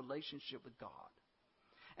and our relationship with God.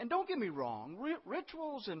 And don't get me wrong,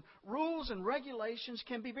 rituals and rules and regulations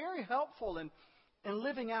can be very helpful in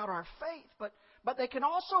living out our faith, but they can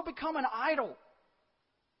also become an idol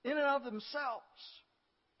in and of themselves.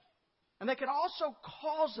 And they can also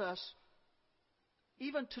cause us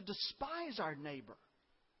even to despise our neighbor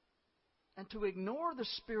and to ignore the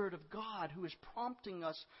Spirit of God who is prompting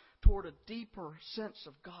us toward a deeper sense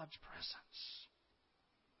of God's presence.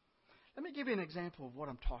 Let me give you an example of what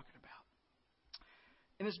I'm talking about.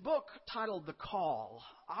 In his book titled The Call,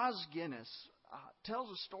 Os Guinness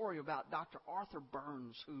tells a story about Dr. Arthur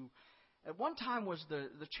Burns, who at one time was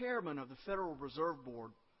the chairman of the Federal Reserve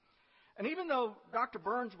Board. And even though Dr.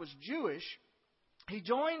 Burns was Jewish, he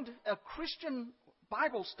joined a Christian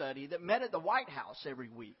Bible study that met at the White House every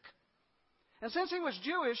week. And since he was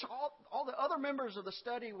Jewish, all the other members of the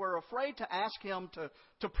study were afraid to ask him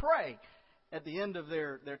to pray at the end of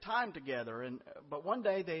their time together. But one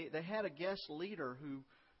day they had a guest leader who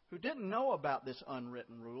didn't know about this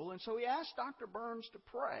unwritten rule, and so he asked Dr. Burns to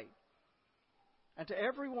pray. And to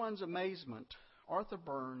everyone's amazement, Arthur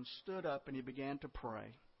Burns stood up and he began to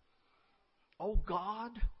pray. "Oh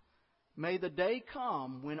God, may the day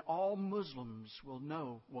come when all Muslims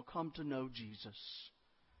will come to know Jesus.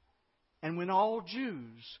 And when all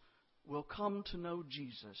Jews will come to know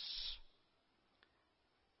Jesus.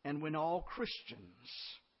 And when all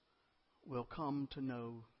Christians will come to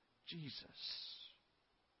know Jesus."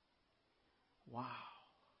 Wow.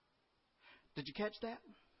 Did you catch that?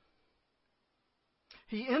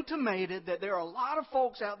 He intimated that there are a lot of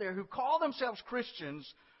folks out there who call themselves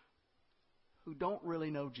Christians who don't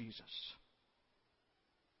really know Jesus.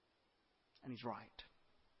 And he's right.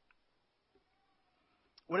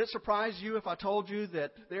 Would it surprise you if I told you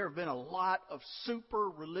that there have been a lot of super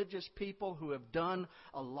religious people who have done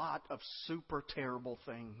a lot of super terrible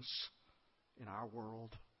things in our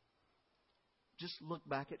world? Just look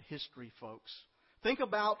back at history, folks. Think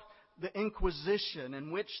about the Inquisition,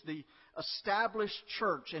 in which the established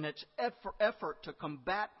church, in its effort to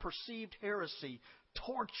combat perceived heresy,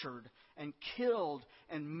 tortured and killed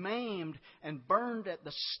and maimed and burned at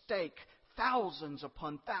the stake thousands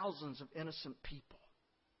upon thousands of innocent people.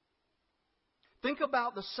 Think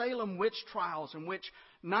about the Salem witch trials, in which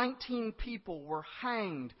 19 people were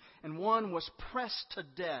hanged and one was pressed to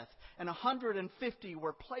death, and 150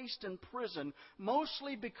 were placed in prison,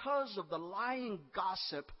 mostly because of the lying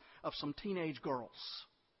gossip of some teenage girls.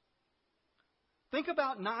 Think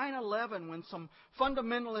about 9/11, when some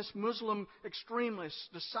fundamentalist Muslim extremists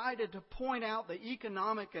decided to point out the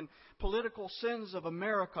economic and political sins of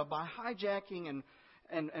America by hijacking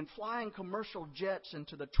and flying commercial jets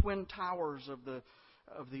into the Twin Towers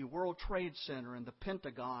of the World Trade Center and the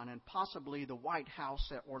Pentagon and possibly the White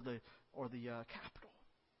House or the Capitol.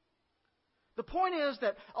 The point is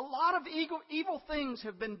that a lot of evil things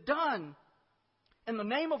have been done in the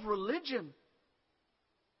name of religion,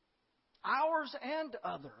 ours and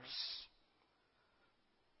others.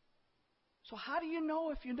 So how do you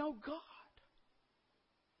know if you know God?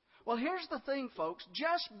 Well, here's the thing, folks.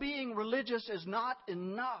 Just being religious is not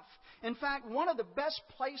enough. In fact, one of the best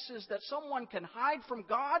places that someone can hide from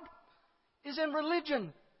God is in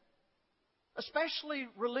religion, especially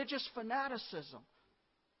religious fanaticism.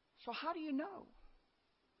 So how do you know?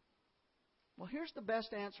 Well, here's the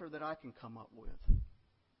best answer that I can come up with.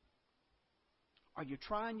 Are you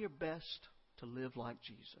trying your best to live like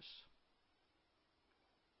Jesus?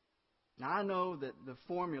 Now, I know that the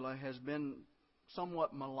formula has been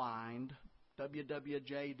somewhat maligned.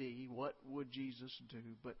 WWJD, what would Jesus do?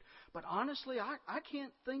 But honestly, I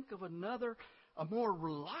can't think of a more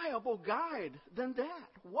reliable guide than that.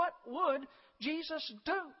 What would Jesus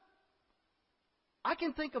do? I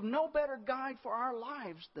can think of no better guide for our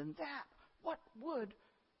lives than that. What would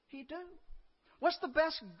He do? What's the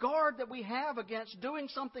best guard that we have against doing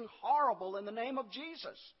something horrible in the name of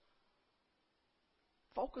Jesus?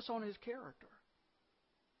 Focus on His character.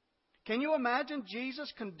 Can you imagine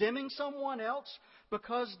Jesus condemning someone else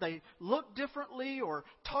because they look differently or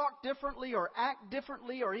talk differently or act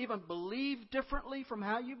differently or even believe differently from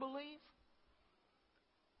how you believe?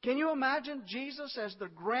 Can you imagine Jesus as the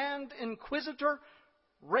Grand Inquisitor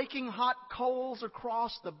raking hot coals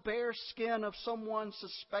across the bare skin of someone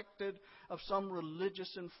suspected of some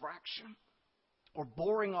religious infraction? Or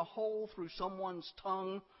boring a hole through someone's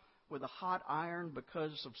tongue with a hot iron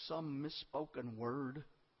because of some misspoken word?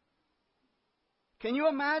 Can you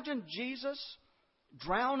imagine Jesus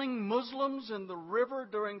drowning Muslims in the river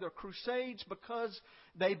during the Crusades because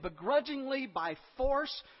they begrudgingly, by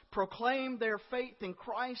force, proclaimed their faith in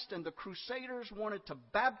Christ, and the Crusaders wanted to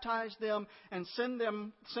baptize them and send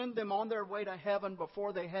them on their way to heaven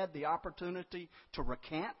before they had the opportunity to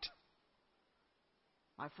recant?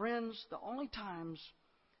 My friends, the only times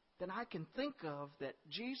that I can think of that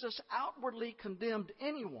Jesus outwardly condemned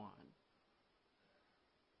anyone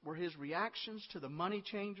were His reactions to the money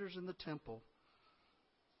changers in the temple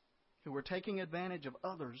who were taking advantage of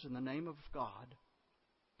others in the name of God,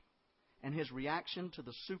 and His reaction to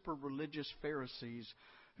the super religious Pharisees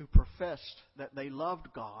who professed that they loved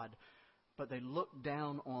God, but they looked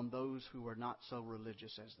down on those who were not so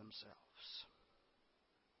religious as themselves.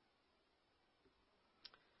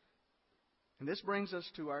 And this brings us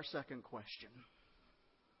to our second question.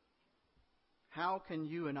 How can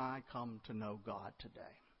you and I come to know God today?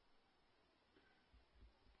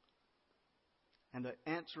 And the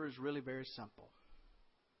answer is really very simple.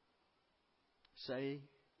 Say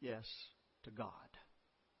yes to God.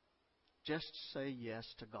 Just say yes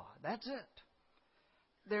to God. That's it.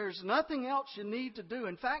 There's nothing else you need to do.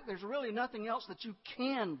 In fact, there's really nothing else that you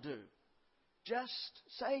can do. Just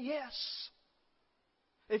say yes.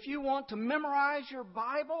 If you want to memorize your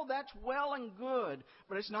Bible, that's well and good,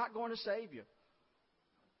 but it's not going to save you.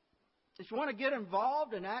 If you want to get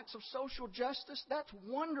involved in acts of social justice, that's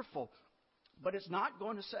wonderful, but it's not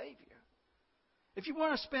going to save you. If you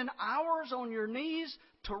want to spend hours on your knees,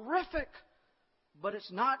 terrific, but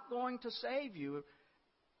it's not going to save you.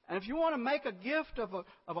 And if you want to make a gift of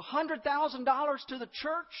 $100,000 to the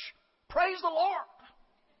church, praise the Lord.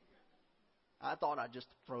 I thought I'd just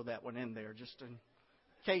throw that one in there just in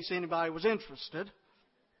case anybody was interested.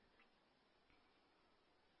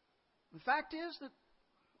 The fact is that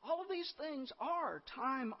all of these things are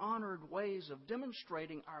time-honored ways of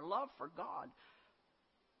demonstrating our love for God.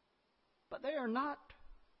 But they are not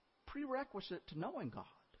prerequisite to knowing God.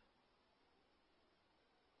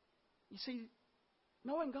 You see,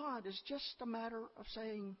 knowing God is just a matter of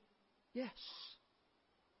saying yes.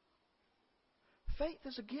 Faith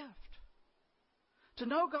is a gift. To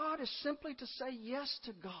know God is simply to say yes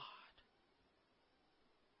to God.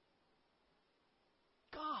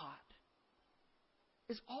 God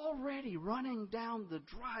is already running down the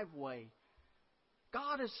driveway.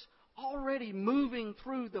 God is already moving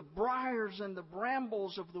through the briars and the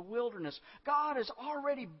brambles of the wilderness. God is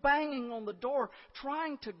already banging on the door,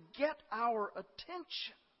 trying to get our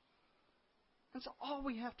attention. And so all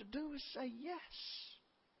we have to do is say yes.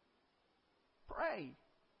 Pray,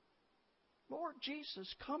 Lord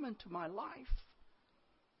Jesus, come into my life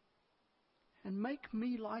and make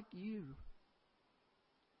me like you.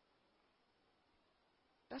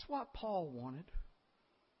 That's what Paul wanted.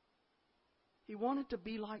 He wanted to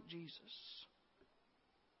be like Jesus.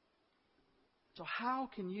 So how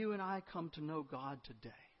can you and I come to know God today?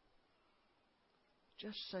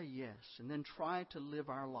 Just say yes, and then try to live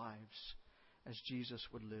our lives as Jesus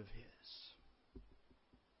would live His.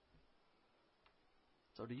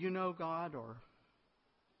 So do you know God, or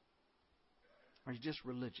are you just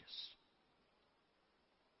religious?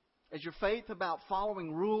 Is your faith about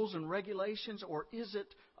following rules and regulations, or is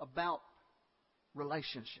it about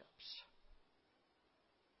relationships?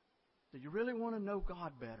 Do you really want to know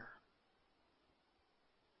God better?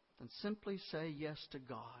 Then simply say yes to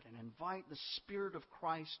God and invite the Spirit of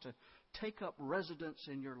Christ to take up residence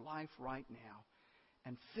in your life right now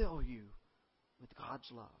and fill you with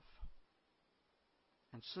God's love.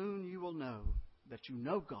 And soon you will know that you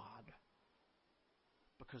know God,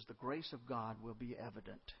 because the grace of God will be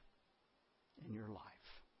evident in your life.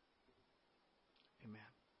 Amen.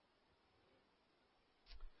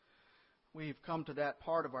 We've come to that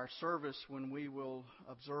part of our service when we will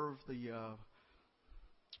observe the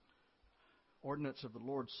ordinance of the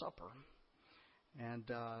Lord's Supper. And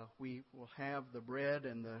we will have the bread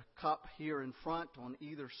and the cup here in front on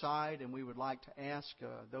either side. And we would like to ask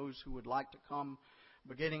those who would like to come,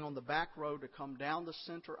 beginning on the back row, to come down the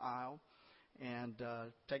center aisle and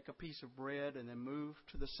take a piece of bread and then move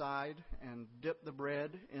to the side and dip the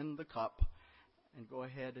bread in the cup and go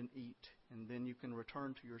ahead and eat. And then you can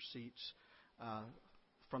return to your seats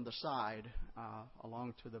from the side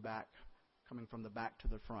along to the back, coming from the back to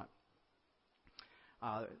the front.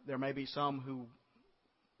 There may be some who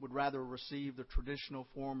would rather receive the traditional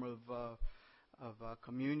form of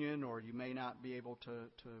communion, or you may not be able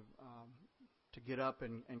to get up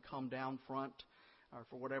and come down front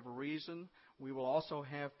for whatever reason. We will also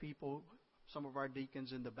have people, some of our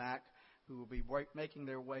deacons in the back, who will be making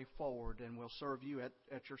their way forward and will serve you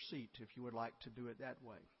at your seat if you would like to do it that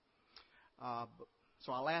way.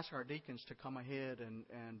 So I'll ask our deacons to come ahead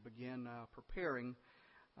and begin preparing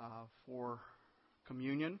for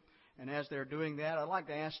communion. And as they're doing that, I'd like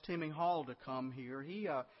to ask Timmy Hall to come here.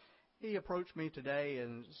 He approached me today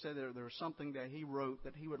and said there was something that he wrote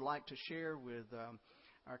that he would like to share with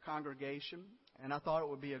our congregation. And I thought it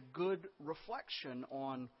would be a good reflection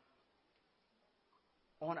on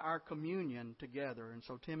our communion together. And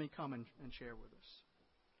so, Timmy, come and share with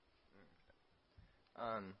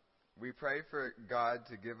us. We pray for God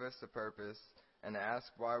to give us a purpose and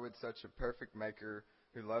ask, why would such a perfect maker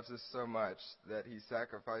who loves us so much that He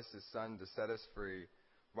sacrificed His Son to set us free,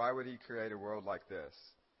 why would He create a world like this?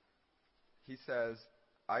 He says,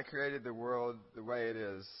 I created the world the way it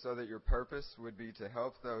is so that your purpose would be to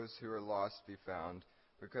help those who are lost be found,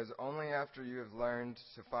 because only after you have learned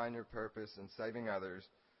to find your purpose in saving others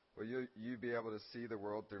will you be able to see the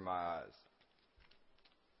world through my eyes.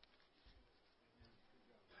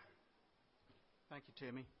 Thank you,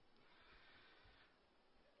 Timmy.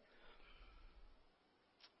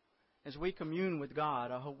 As we commune with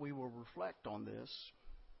God, I hope we will reflect on this,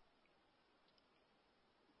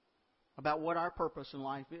 about what our purpose in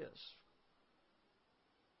life is.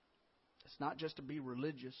 It's not just to be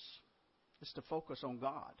religious. It's to focus on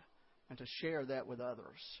God and to share that with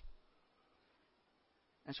others.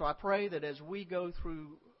 And so I pray that as we go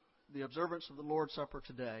through the observance of the Lord's Supper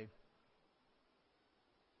today,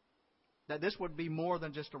 that this would be more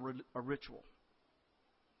than just a ritual.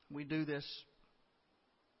 We do this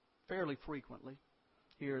fairly frequently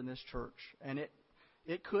here in this church, and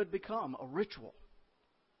it could become a ritual.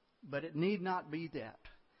 But it need not be that.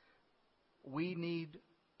 We need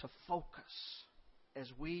to focus as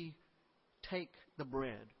we take the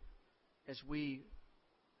bread, as we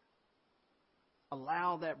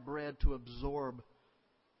allow that bread to absorb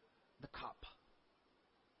the cup.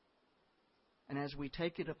 And as we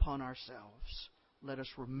take it upon ourselves, let us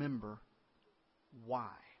remember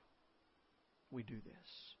why we do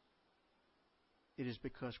this. It is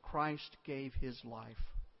because Christ gave His life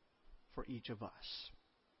for each of us.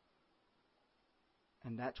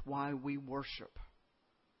 And that's why we worship.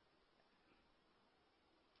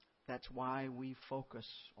 That's why we focus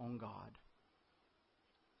on God.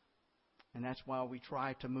 And that's why we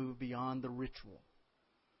try to move beyond the ritual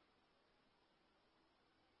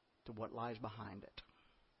to what lies behind it.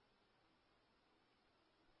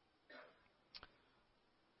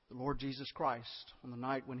 The Lord Jesus Christ, on the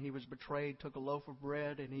night when He was betrayed, took a loaf of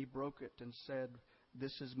bread and He broke it and said,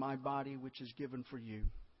 "This is my body which is given for you."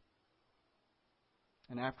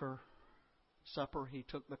 And after supper, He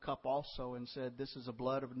took the cup also and said, "This is the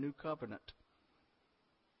blood of a new covenant."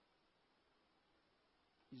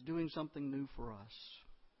 He's doing something new for us.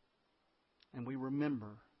 And we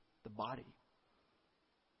remember the body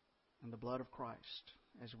and the blood of Christ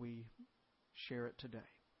as we share it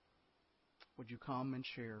today. Would you come and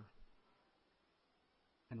share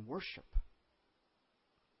and worship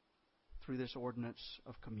through this ordinance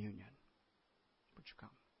of communion? Would you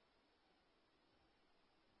come?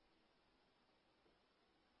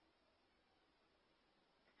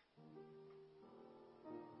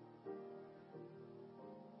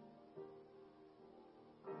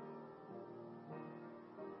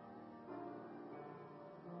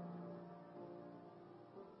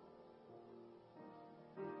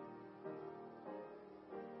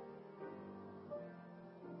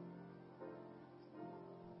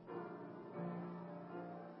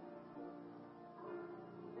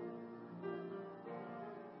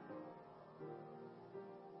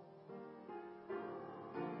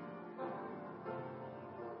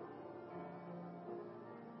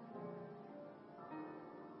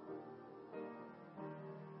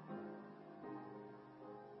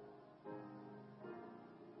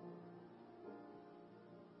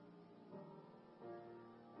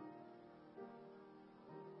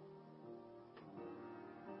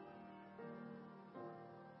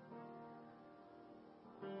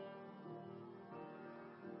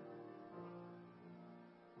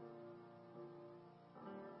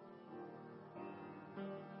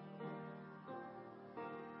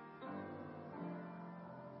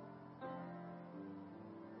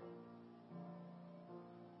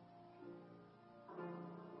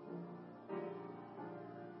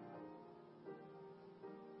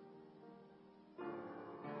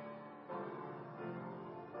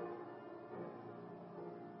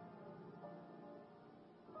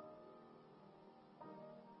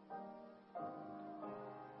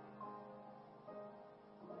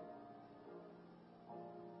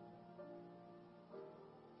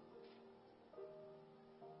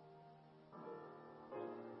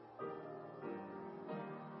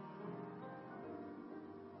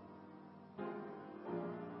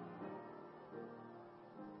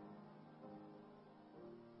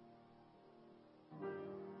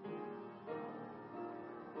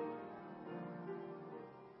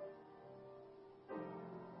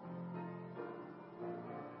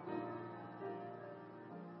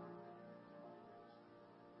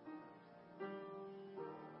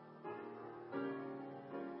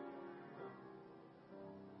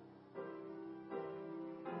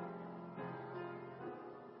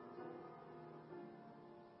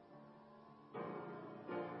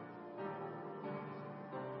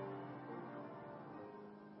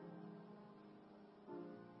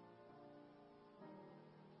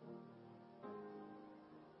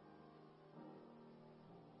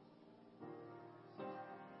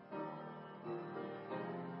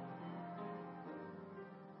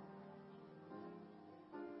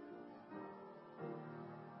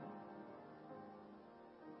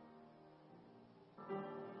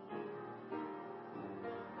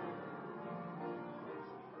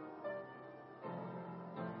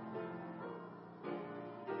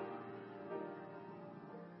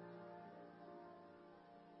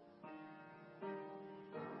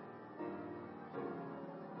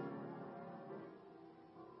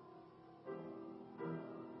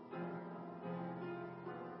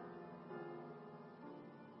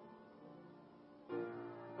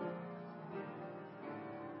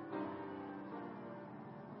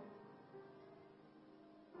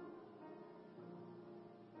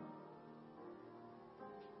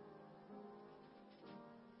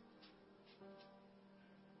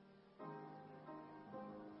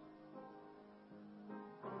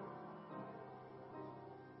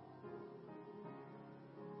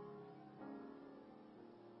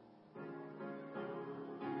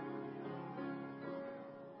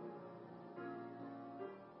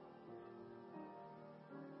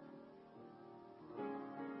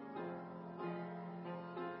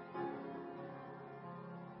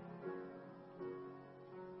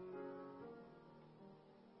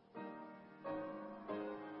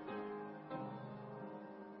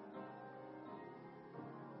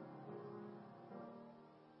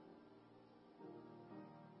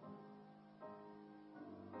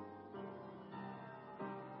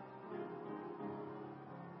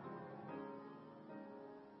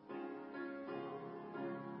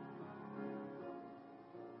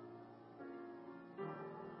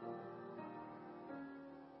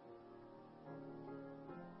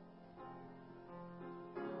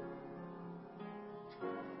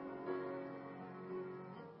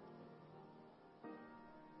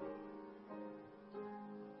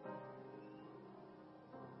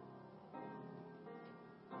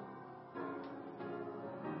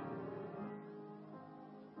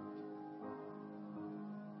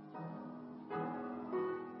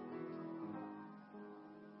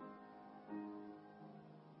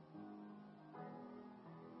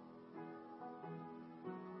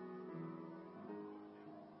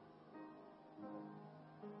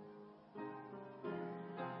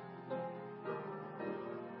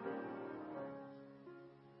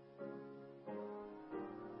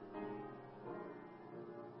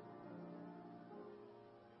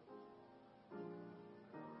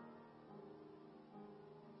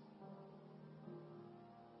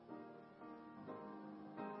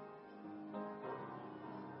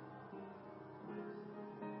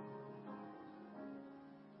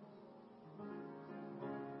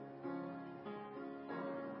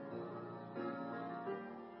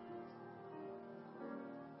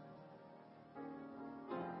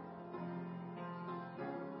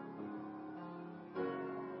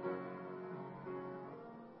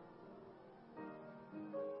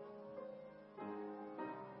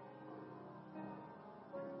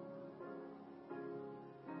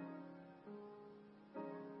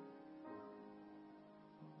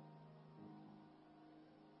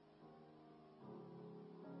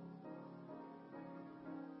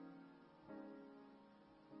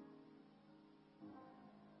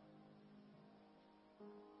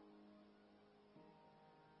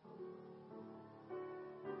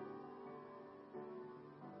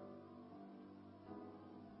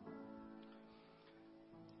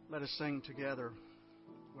 let us sing together,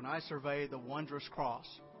 When I Survey the Wondrous Cross.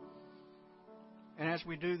 And as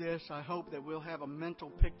we do this, I hope that we'll have a mental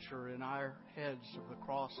picture in our heads of the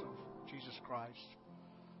cross of Jesus Christ.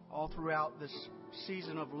 All throughout this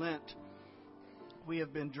season of Lent, we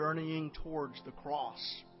have been journeying towards the cross.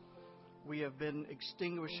 We have been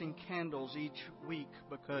extinguishing candles each week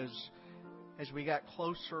because as we got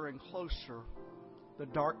closer and closer, the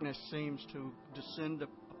darkness seems to descend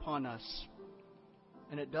upon us.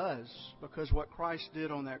 And it does, because what Christ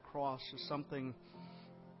did on that cross is something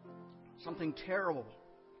terrible,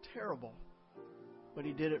 terrible. But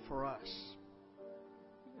He did it for us.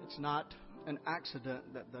 It's not an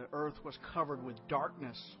accident that the earth was covered with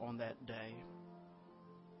darkness on that day.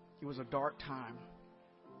 It was a dark time.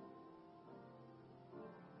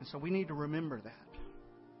 And so we need to remember that.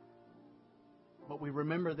 But we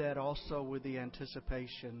remember that also with the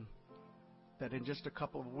anticipation that in just a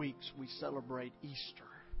couple of weeks we celebrate Easter.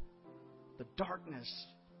 The darkness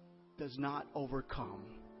does not overcome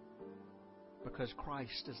because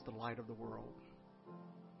Christ is the light of the world.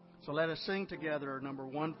 So let us sing together number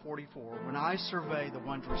 144, When I Survey the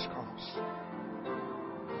Wondrous Cross.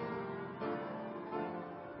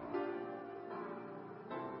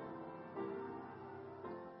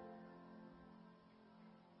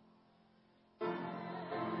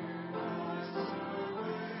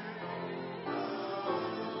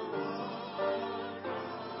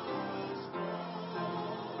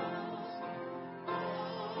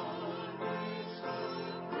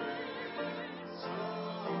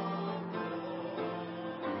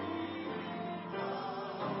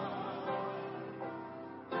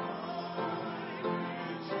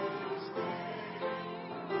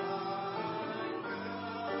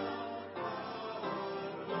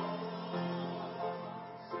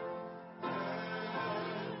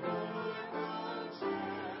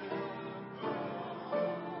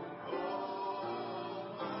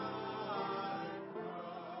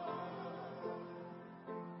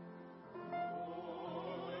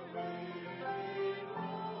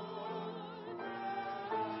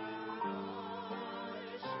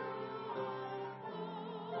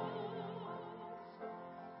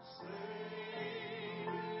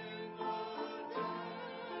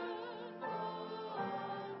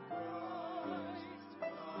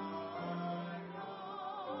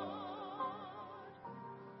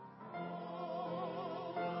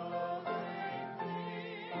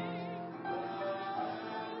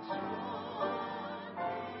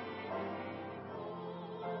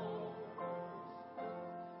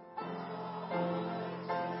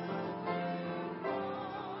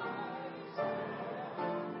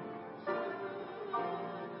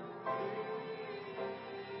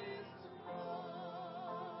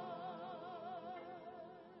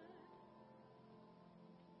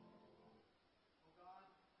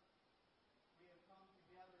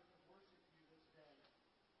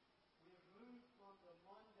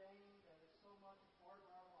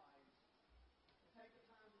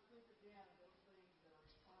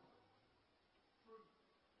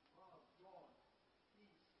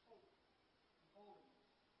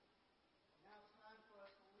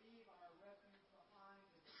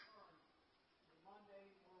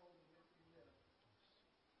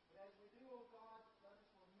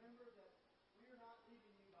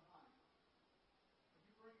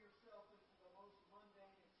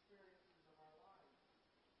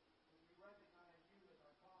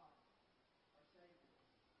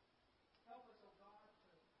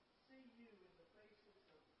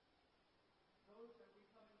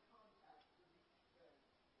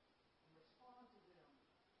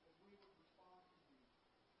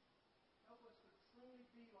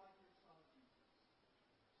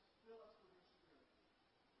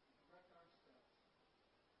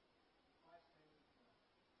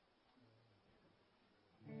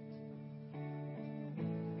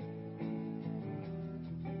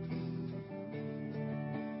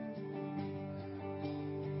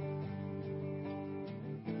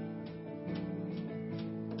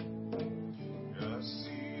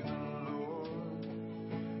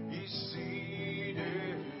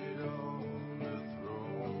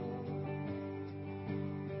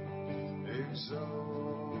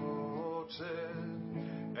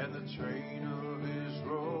 And the train of His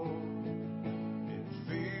robe, it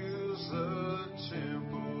fills the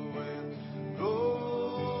temple with glory,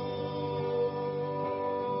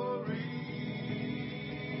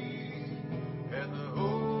 and the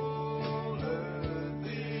whole earth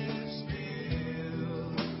is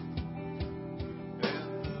filled, and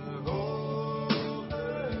the whole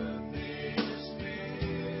earth is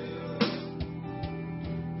filled,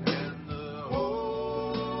 and the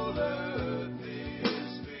whole earth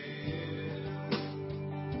is filled.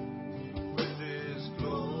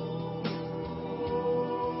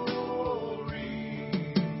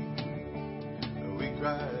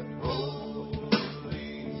 right.